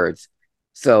Freebirds.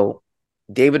 So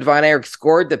David Von Erich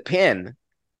scored the pin,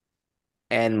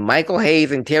 and Michael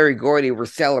Hayes and Terry Gordy were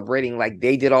celebrating like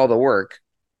they did all the work,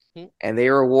 and they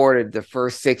were awarded the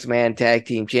first six-man tag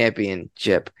team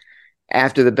championship.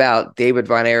 After the bout, David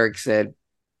Von Erich said,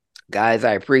 guys,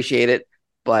 I appreciate it,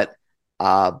 but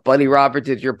Buddy Roberts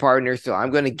is your partner, so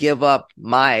I'm going to give up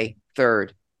my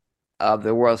third of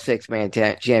the World Six-Man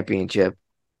Championship,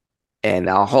 and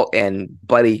and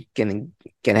Buddy can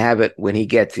have it when he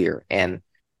gets here. And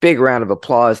big round of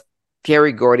applause.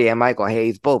 Terry Gordy and Michael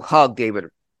Hayes both hugged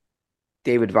David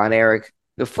Von Erich.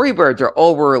 The Freebirds are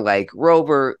over like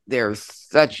Rover. They're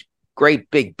such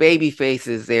great big baby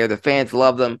faces there. The fans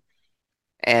love them.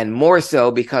 And more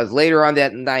so because later on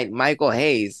that night, Michael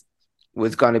Hayes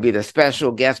was going to be the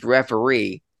special guest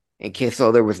referee in case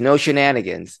so there was no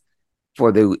shenanigans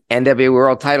for the NWA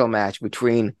World title match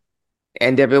between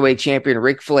NWA champion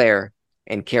Ric Flair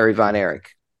and Kerry Von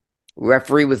Erich.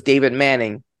 Referee was David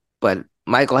Manning, but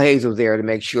Michael Hayes was there to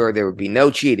make sure there would be no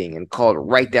cheating and called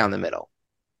right down the middle.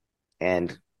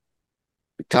 And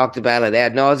we talked about it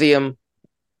ad nauseum.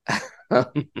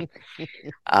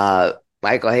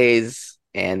 Michael Hayes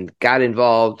and got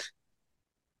involved,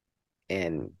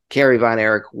 and Kerry Von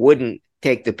Erich wouldn't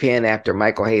take the pin after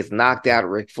Michael Hayes knocked out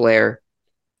Ric Flair,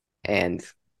 and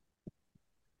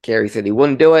Kerry said he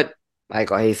wouldn't do it.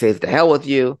 Michael Hayes says, to hell with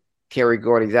you. Terry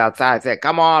Gordy's outside, said,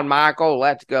 come on, Michael,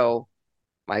 let's go.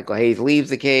 Michael Hayes leaves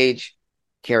the cage.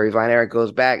 Kerry Von Erich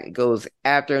goes back and goes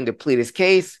after him to plead his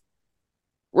case.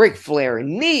 Ric Flair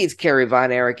knees Kerry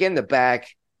Von Erich in the back.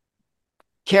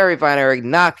 Kerry Von Erich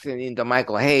knocks him into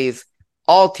Michael Hayes.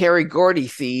 All Terry Gordy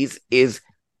sees is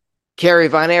Kerry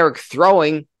Von Erich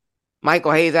throwing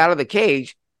Michael Hayes out of the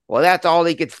cage. Well, that's all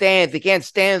he could stand. He can't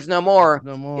stand no more.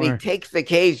 And he takes the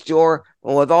cage door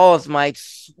and with all his might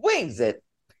swings it,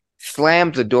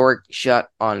 slams the door shut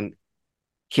on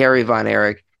Kerry Von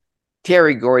Erich.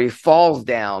 Terry Gordy falls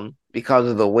down because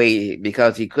of the weight,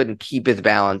 because he couldn't keep his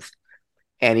balance.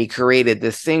 And he created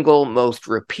the single most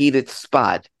repeated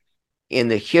spot in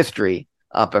the history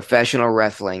of professional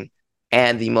wrestling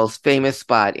and the most famous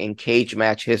spot in cage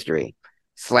match history,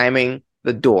 slamming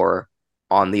the door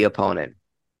on the opponent.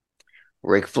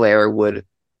 Ric Flair would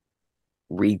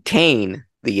retain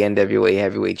the NWA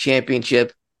Heavyweight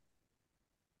Championship,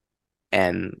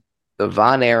 and the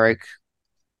Von Erich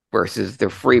versus the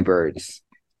Freebirds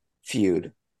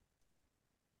feud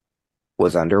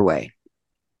was underway.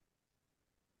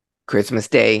 Christmas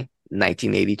Day,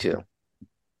 1982.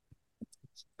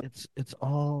 It's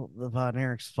all the Von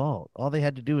Erich's fault. All they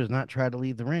had to do was not try to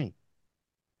leave the ring.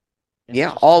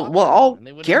 Yeah, all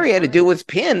Kerry had to do was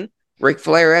pin Ric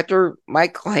Flair after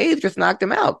Michael Hayes just knocked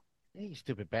him out. Hey, you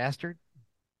stupid bastard.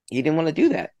 He didn't want to do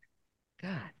that.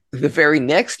 God. The very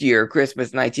next year,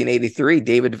 Christmas 1983,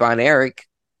 David Von Erich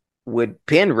would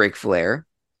pin Ric Flair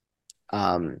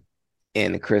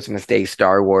in Christmas Day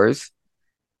Star Wars,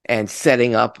 and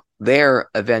setting up their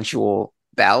eventual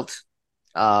bout,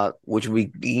 which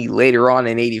would be later on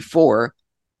in 84.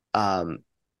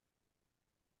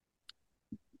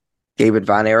 David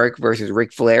Von Erich versus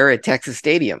Ric Flair at Texas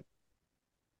Stadium.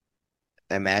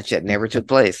 A match that never took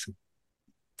place.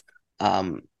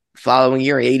 Following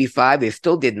year, in 85, they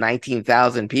still did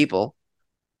 19,000 people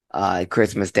at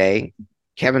Christmas Day.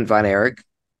 Kevin Von Erich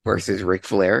versus Ric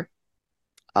Flair.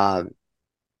 And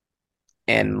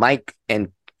Mike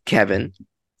and Kevin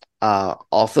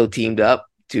also teamed up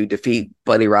to defeat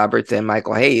Buddy Roberts and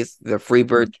Michael Hayes. The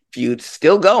Freebird feud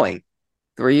still going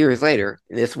 3 years later.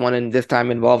 This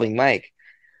time involving Mike.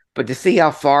 But to see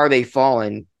how far they've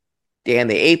fallen, Dan,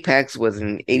 the apex was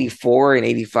in 84 and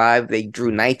 85. They drew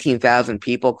 19,000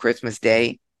 people Christmas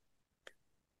Day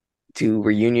to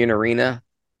Reunion Arena.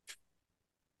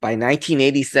 By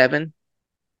 1987,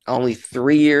 only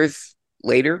 3 years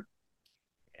later,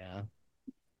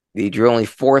 they drew only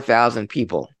 4,000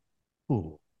 people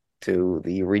to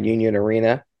the Reunion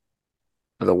Arena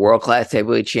for the world-class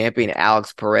heavyweight champion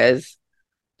Alex Perez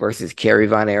versus Kerry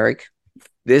Von Erich.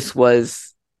 This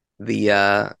was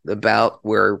the bout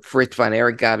where Fritz Von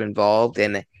Erich got involved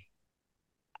and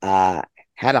had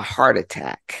a heart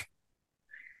attack.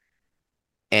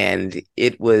 And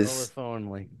it was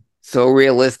so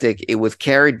realistic. It was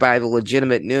carried by the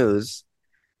legitimate news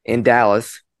in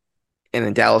Dallas and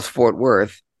in Dallas-Fort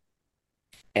Worth.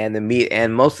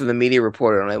 And most of the media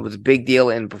reported on it. It was a big deal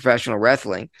in professional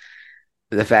wrestling.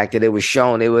 The fact that it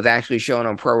was actually shown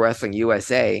on Pro Wrestling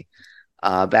USA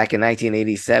back in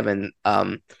 1987.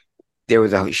 There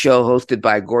was a show hosted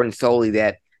by Gordon Soley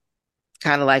that,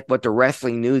 kind of like what the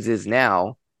wrestling news is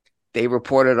now, they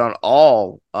reported on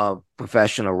all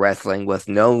professional wrestling with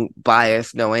no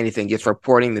bias, no anything, just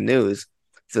reporting the news.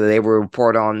 So they would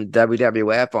report on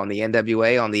WWF, on the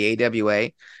NWA, on the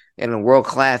AWA. And in world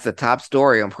class, the top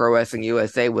story on Pro Wrestling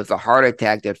USA was the heart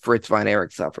attack that Fritz Von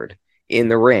Erich suffered in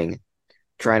the ring,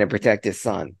 trying to protect his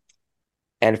son.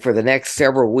 And for the next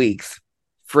several weeks,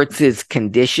 Fritz's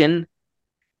condition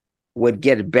would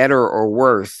get better or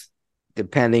worse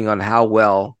depending on how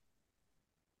well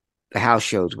the house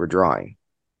shows were drawing.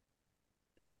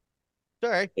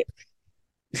 Sorry.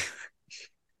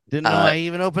 Didn't know I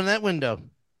even opened that window.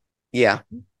 Yeah.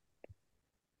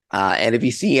 And if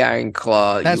you see Iron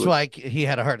Claw... That's why he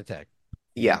had a heart attack.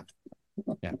 Yeah.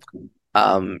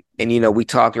 And, we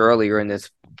talked earlier in this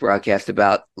broadcast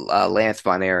about Lance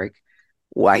Von Erich,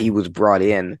 why he was brought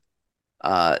in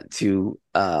to...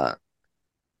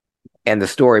 and the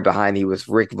story behind he was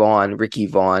Ricky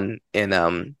Vaughn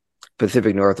in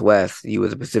Pacific Northwest. He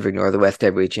was a Pacific Northwest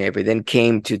heavyweight champion, then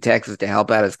came to Texas to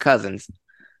help out his cousins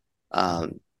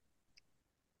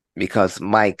because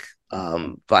Mike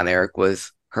Von Erich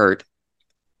was hurt,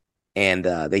 and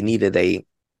they needed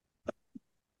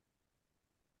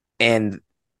and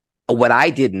what I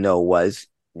didn't know was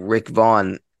Ricky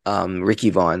Vaughn,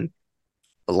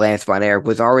 Lance Von Erich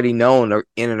was already known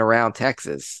in and around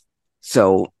Texas.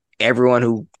 So everyone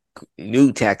who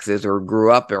knew Texas or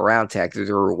grew up around Texas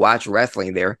or watched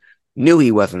wrestling there knew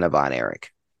he wasn't a Von Erich.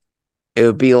 It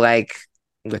would be like,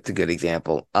 what's a good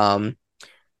example?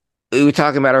 We were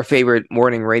talking about our favorite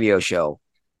morning radio show.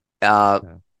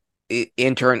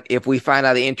 Intern, if we find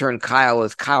out the intern Kyle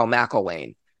is Kyle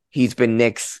McElwain, he's been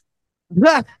Nick's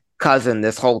cousin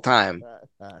this whole time.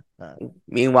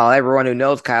 Meanwhile, everyone who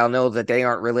knows Kyle knows that they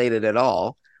aren't related at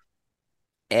all.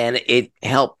 And it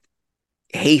helped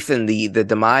hasten the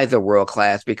demise of world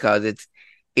class because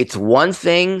it's one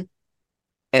thing,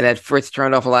 and that Fritz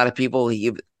turned off a lot of people.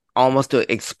 He almost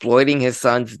to exploiting his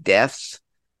son's deaths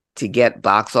to get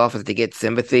box office, to get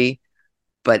sympathy.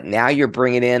 But now you're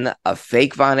bringing in a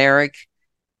fake Von Erich,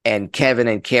 and Kevin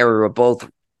and Kerry were both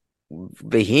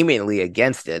vehemently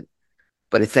against it.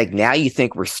 But it's like, now you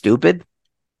think we're stupid?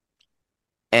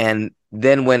 And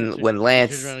then when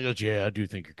Lance... Goes, yeah, I do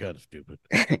think you're kind of stupid.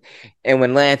 And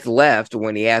when Lance left,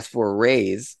 when he asked for a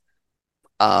raise,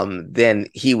 then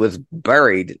he was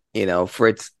buried.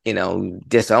 Fritz,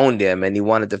 disowned him, and he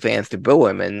wanted the fans to boo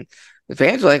him. And the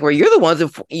fans were like, well, you're the one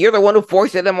who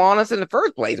forced him on us in the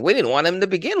first place. We didn't want him to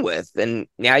begin with. And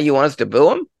now you want us to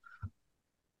boo him?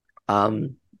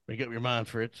 Make up your mind,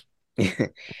 Fritz.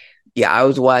 Yeah, I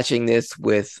was watching this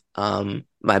with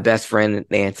my best friend,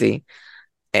 Nancy,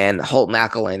 and Holt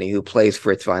McElhenney, who plays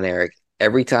Fritz Von Erich.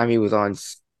 Every time he was on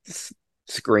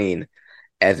screen,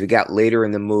 as we got later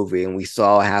in the movie and we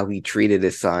saw how he treated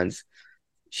his sons,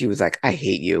 she was like, I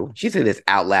hate you. She said this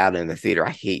out loud in the theater.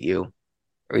 I hate you.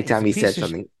 Every time he said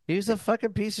something. He was a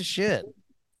fucking piece of shit.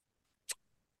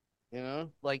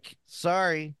 Like,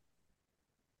 sorry.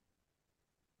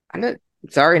 I'm not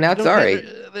sorry, not sorry.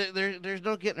 There's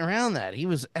no getting around that. He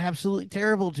was absolutely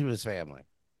terrible to his family.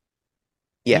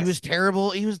 Yes. He was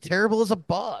terrible. He was terrible as a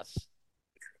boss.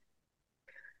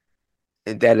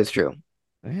 That is true.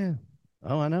 Yeah.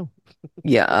 Oh, I know.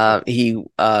 Yeah, he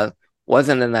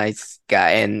wasn't a nice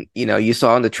guy, and you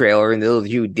saw in the trailer, and those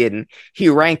of you who didn't, he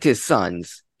ranked his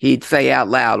sons. He'd say out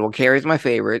loud, "Well, Carrie's my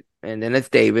favorite, and then it's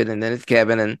David, and then it's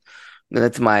Kevin, and then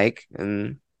it's Mike."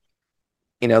 And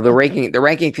the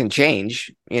ranking can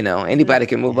change. Anybody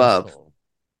can move up.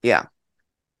 Yeah,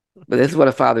 but this is what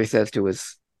a father says to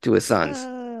his sons.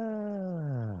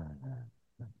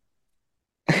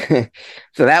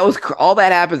 So that was all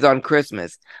that happens on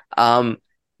Christmas.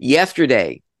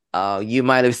 Yesterday, you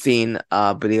might have seen,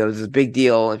 but it was a big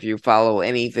deal if you follow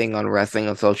anything on wrestling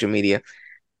on social media.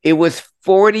 It was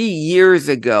 40 years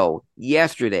ago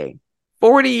yesterday.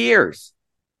 40 years.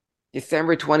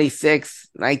 December 26th,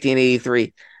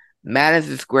 1983,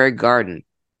 Madison Square Garden.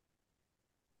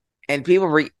 And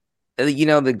people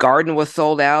the Garden was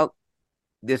sold out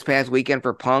this past weekend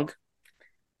for Punk.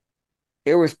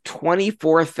 There was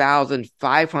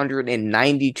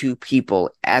 24,592 people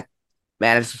at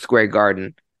Madison Square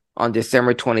Garden on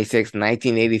December 26,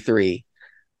 1983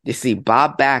 to see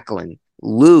Bob Backlund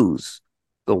lose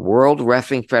the World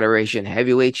Wrestling Federation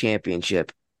Heavyweight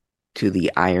Championship to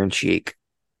the Iron Sheik.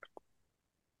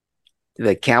 To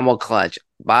the Camel Clutch.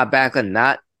 Bob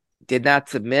Backlund did not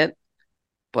submit,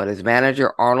 but his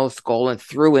manager Arnold Skaaland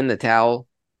threw in the towel.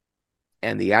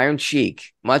 And the Iron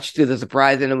Sheik, much to the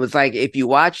surprise, and it was like, if you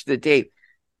watch the tape,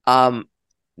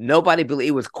 nobody believed.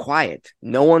 It was quiet.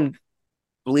 No one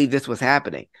believed this was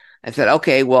happening. I said,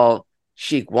 okay, well,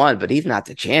 Sheik won, but he's not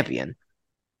the champion.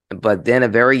 But then a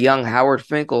very young Howard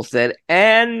Finkel said,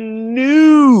 and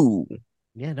no.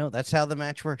 Yeah, no, that's how the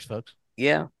match works, folks.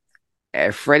 Yeah.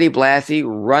 Freddie Blassie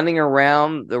running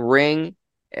around the ring,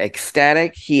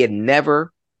 ecstatic. He had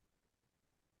never,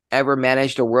 ever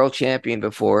managed a world champion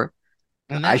before.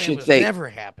 And I should say, never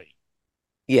happy.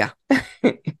 Yeah.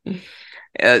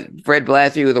 Fred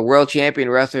Blassie was a world champion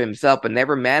wrestler himself, but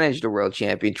never managed a world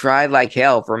champion. Tried like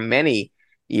hell for many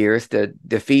years to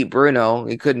defeat Bruno.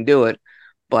 He couldn't do it.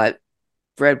 But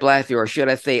Fred Blassie, or should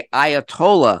I say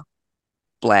Ayatollah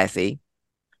Blassie,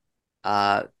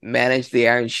 managed the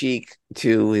Iron Sheik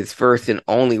to his first and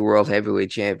only World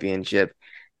Heavyweight Championship.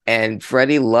 And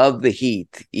Freddie loved the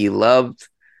heat. He loved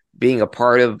being a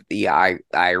part of the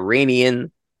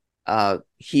Iranian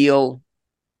heel.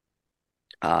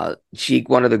 Sheik,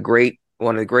 one of the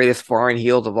greatest foreign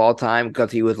heels of all time,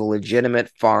 because he was a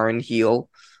legitimate foreign heel,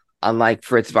 unlike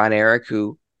Fritz von Erich,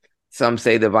 who some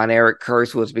say the Von Erich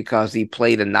curse was because he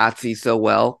played a Nazi so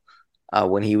well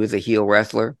when he was a heel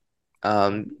wrestler.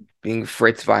 Being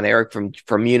Fritz von Erich from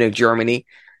Munich, Germany,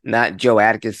 not Joe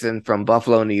Atkinson from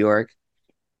Buffalo, New York.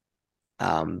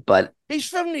 But he's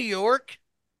from New York.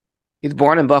 He's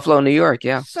born in Buffalo, New York.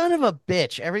 Yeah. Son of a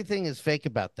bitch. Everything is fake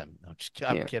about them. No,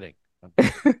 I'm kidding.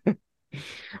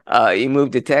 He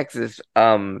moved to Texas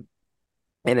in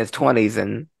his 20s,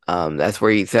 and that's where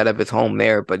he set up his home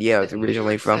there. But yeah, it's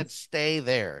originally from stay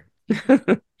there.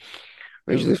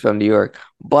 Originally from New York.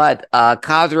 But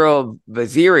Khosrow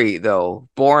Vaziri, though,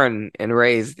 born and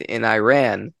raised in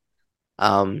Iran,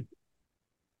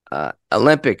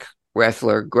 Olympic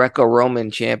wrestler, Greco-Roman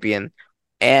champion,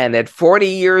 and at 40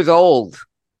 years old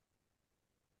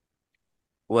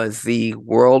was the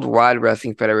World Wide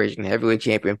Wrestling Federation heavyweight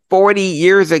champion 40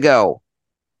 years ago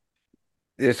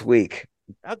this week.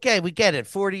 Okay, we get it.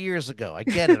 40 years ago. I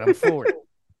get it. I'm 40.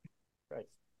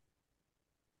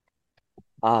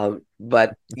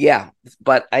 But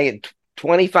I had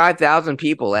 25,000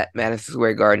 people at Madison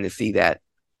Square Garden to see that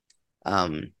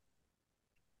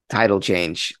title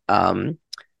change.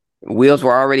 Wheels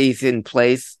were already in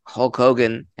place. Hulk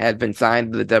Hogan had been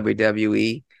signed to the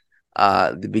WWE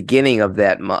the beginning of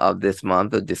this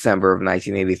month of December of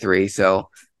 1983.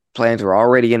 So plans were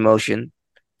already in motion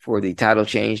for the title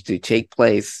change to take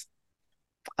place.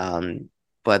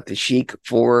 But the Sheik,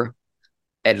 for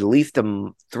at least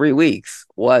 3 weeks,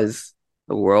 was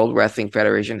the World Wrestling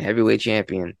Federation heavyweight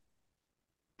champion.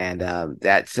 And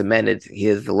that cemented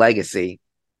his legacy.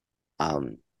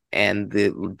 And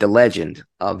the legend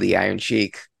of the Iron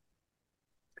Sheik.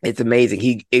 It's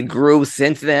amazing. It grew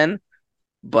since then,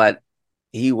 but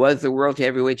he was the world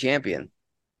heavyweight champion.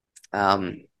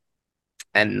 And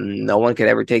no one could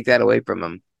ever take that away from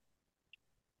him.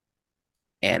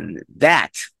 And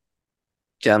that,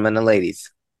 gentlemen and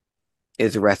ladies,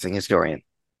 is a wrestling historian.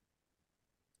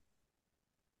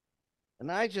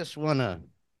 And I just want to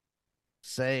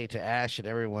say to Ash and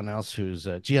everyone else who's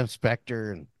GM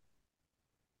Spectre and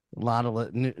a lot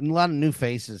of new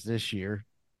faces this year.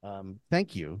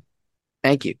 Thank you.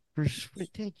 Thank you.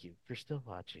 Thank you for still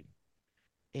watching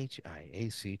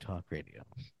HIAC Talk Radio.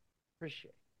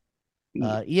 Appreciate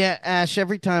it. Yeah, Ash,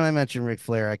 every time I mention Ric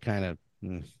Flair, I kind of.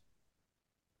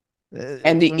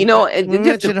 And we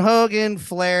mentioned Hogan,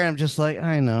 Flair. I'm just like,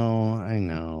 I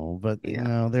know, but they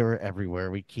were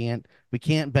everywhere. We can't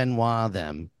Benoit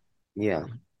them. Yeah.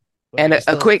 But and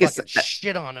a quick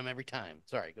shit on them every time.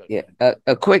 Sorry, go ahead. Yeah,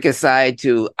 a quick aside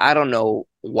too. I don't know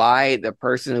why the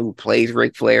person who plays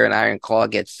Ric Flair in Iron Claw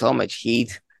gets so much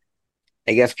heat.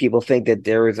 I guess people think that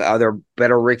there's other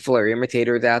better Ric Flair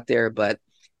imitators out there, but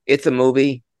it's a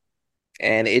movie,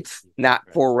 and it's not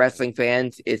for wrestling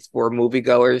fans. It's for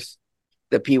moviegoers.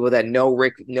 The people that know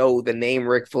the name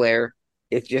Ric Flair.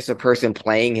 It's just a person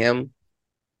playing him,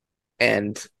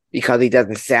 and because he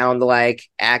doesn't sound like,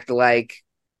 act like,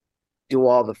 do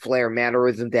all the Flair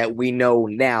mannerisms that we know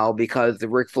now, because the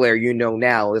Ric Flair you know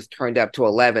now is turned up to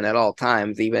 11 at all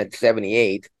times, even at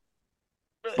 78.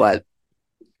 But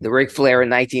the Ric Flair in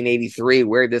 1983,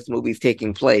 where this movie's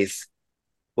taking place,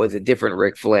 was a different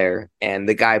Ric Flair, and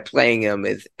the guy playing him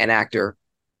is an actor.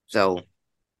 So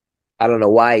I don't know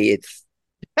why it's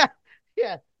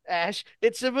yeah, Ash,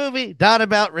 it's a movie not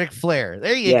about Ric Flair.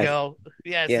 There you go.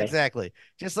 Yes, exactly.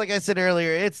 Just like I said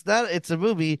earlier, it's a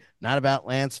movie not about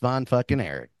Lance Von fucking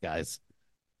Eric, guys.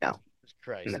 No.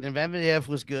 Christ. No. And if MJF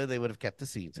was good, they would have kept the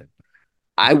scenes in.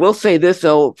 I will say this,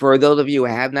 though, for those of you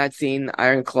who have not seen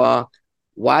Iron Claw,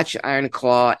 watch Iron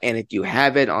Claw, and if you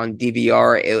have it on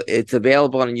DVR, it's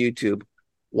available on YouTube.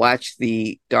 Watch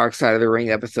the Dark Side of the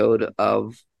Ring episode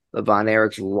of the Von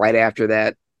Erichs right after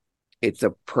that. It's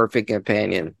a perfect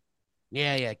companion.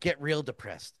 Yeah. Get real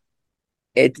depressed.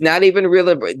 It's not even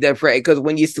real depressed, because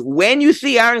when you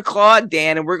see Iron Claw,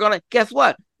 Dan, and we're gonna guess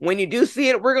what? When you do see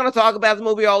it, we're gonna talk about the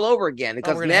movie all over again.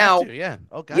 Because now,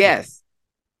 yes,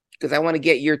 because I want to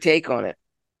get your take on it.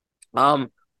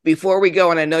 Before we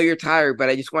go, and I know you're tired, but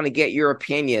I just want to get your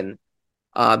opinion,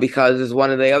 because it's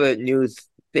one of the other news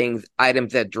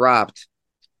items that dropped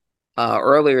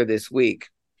earlier this week.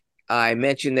 I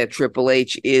mentioned that Triple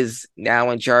H is now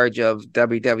in charge of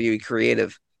WWE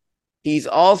Creative. He's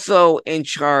also in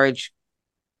charge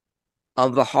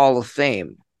of the Hall of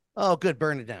Fame. Oh, good.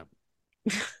 Burn it down.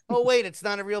 Oh, wait, it's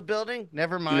not a real building?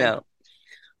 Never mind. No.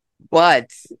 But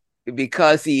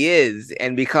because he is,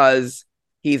 and because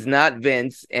he's not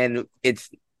Vince, and it's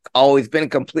always been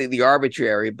completely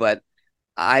arbitrary, but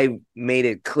I made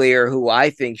it clear who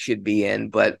I think should be in.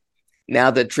 But now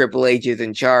that Triple H is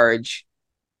in charge,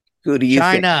 who do you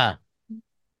think? China.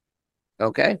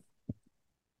 Okay.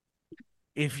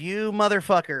 If you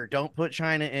motherfucker don't put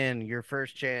China in your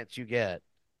first chance you get,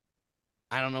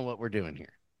 I don't know what we're doing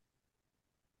here.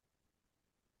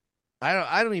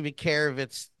 I don't even care if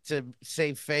it's to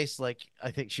save face, like I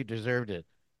think she deserved it.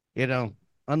 You know,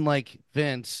 unlike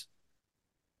Vince,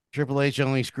 Triple H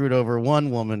only screwed over one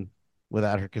woman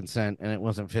without her consent, and it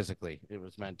wasn't physically, it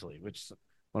was mentally, which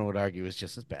one would argue is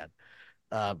just as bad.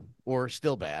 Or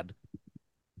still bad.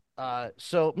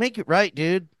 So make it right,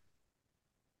 dude.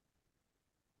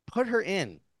 Put her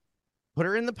in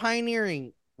the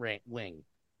pioneering wing.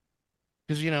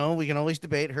 Because, we can always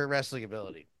debate her wrestling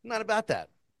ability. Not about that.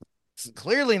 It's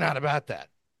clearly not about that.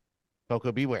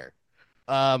 Coco, beware.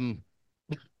 Sorry,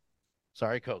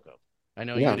 Coco. I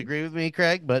know you'd agree with me,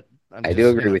 Craig, but I do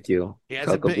agree with you. He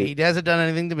hasn't done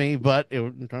anything to me, but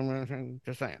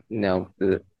just saying. No,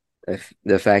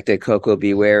 the fact that Coco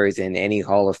Beware is in any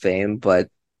Hall of Fame, but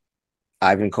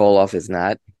Ivan Koloff is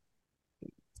not,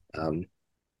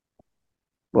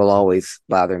 will always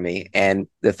bother me. And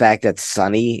the fact that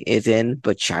Sonny is in,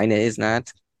 but China is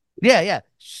not. Yeah.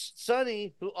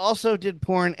 Sonny, who also did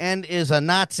porn and is a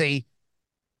Nazi.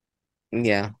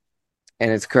 Yeah.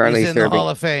 And it's currently serving the Hall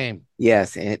of Fame.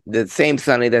 Yes. And the same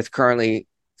Sonny that's currently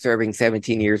serving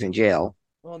 17 years in jail.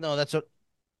 Well, no, I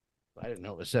didn't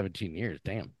know it was 17 years.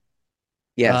 Damn.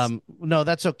 Yes. No,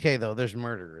 that's okay, though. There's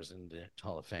murderers in the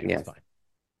Hall of Fame. Yes. It's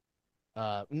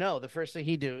fine. No, the first thing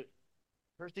he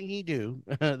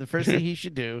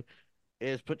should do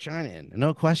is put China in.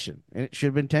 No question. And it should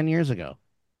have been 10 years ago.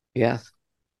 Yes.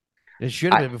 It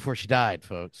should have been before she died,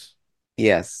 folks.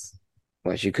 Yes.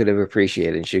 Well, she could have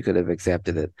appreciated it. She could have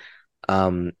accepted it.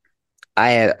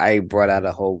 I brought out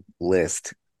a whole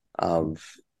list of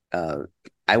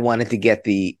I wanted to get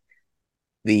the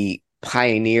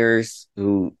pioneers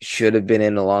who should have been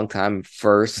in a long time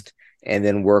first, and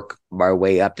then work my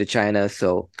way up to China.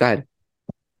 So go ahead.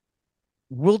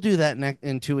 We'll do that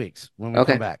in 2 weeks when we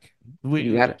come back.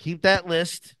 We got to keep that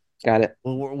list. Got it.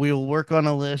 We'll work on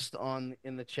a list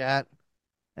in the chat,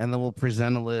 and then we'll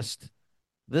present a list.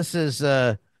 This is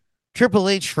Triple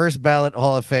H first ballot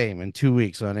Hall of Fame in 2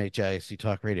 weeks on HIAC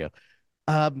Talk Radio.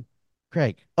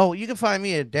 Craig. Oh, you can find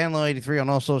me at DanLow83 on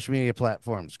all social media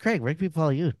platforms. Craig, where can people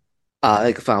follow you?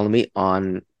 They can follow me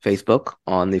on Facebook,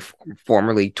 on the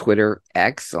formerly Twitter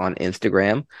X, on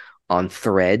Instagram, on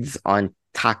Threads, on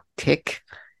TokTik,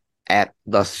 at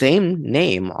the same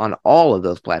name on all of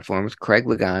those platforms. Craig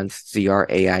Ligons,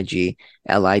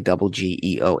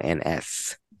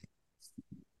 CraigLigeons.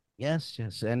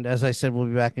 Yes. And as I said, we'll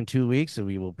be back in 2 weeks, and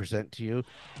we will present to you.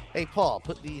 Hey, Paul,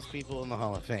 put these people in the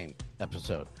Hall of Fame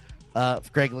episode.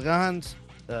 Craig Ligons,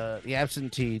 the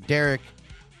absentee, Derek,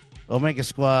 Omega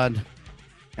Squad,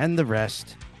 and the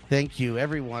rest. Thank you,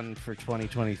 everyone, for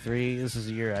 2023. This is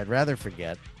a year I'd rather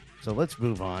forget. So let's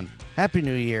move on. Happy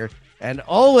New Year. And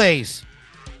always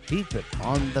keep it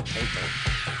on the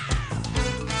paper.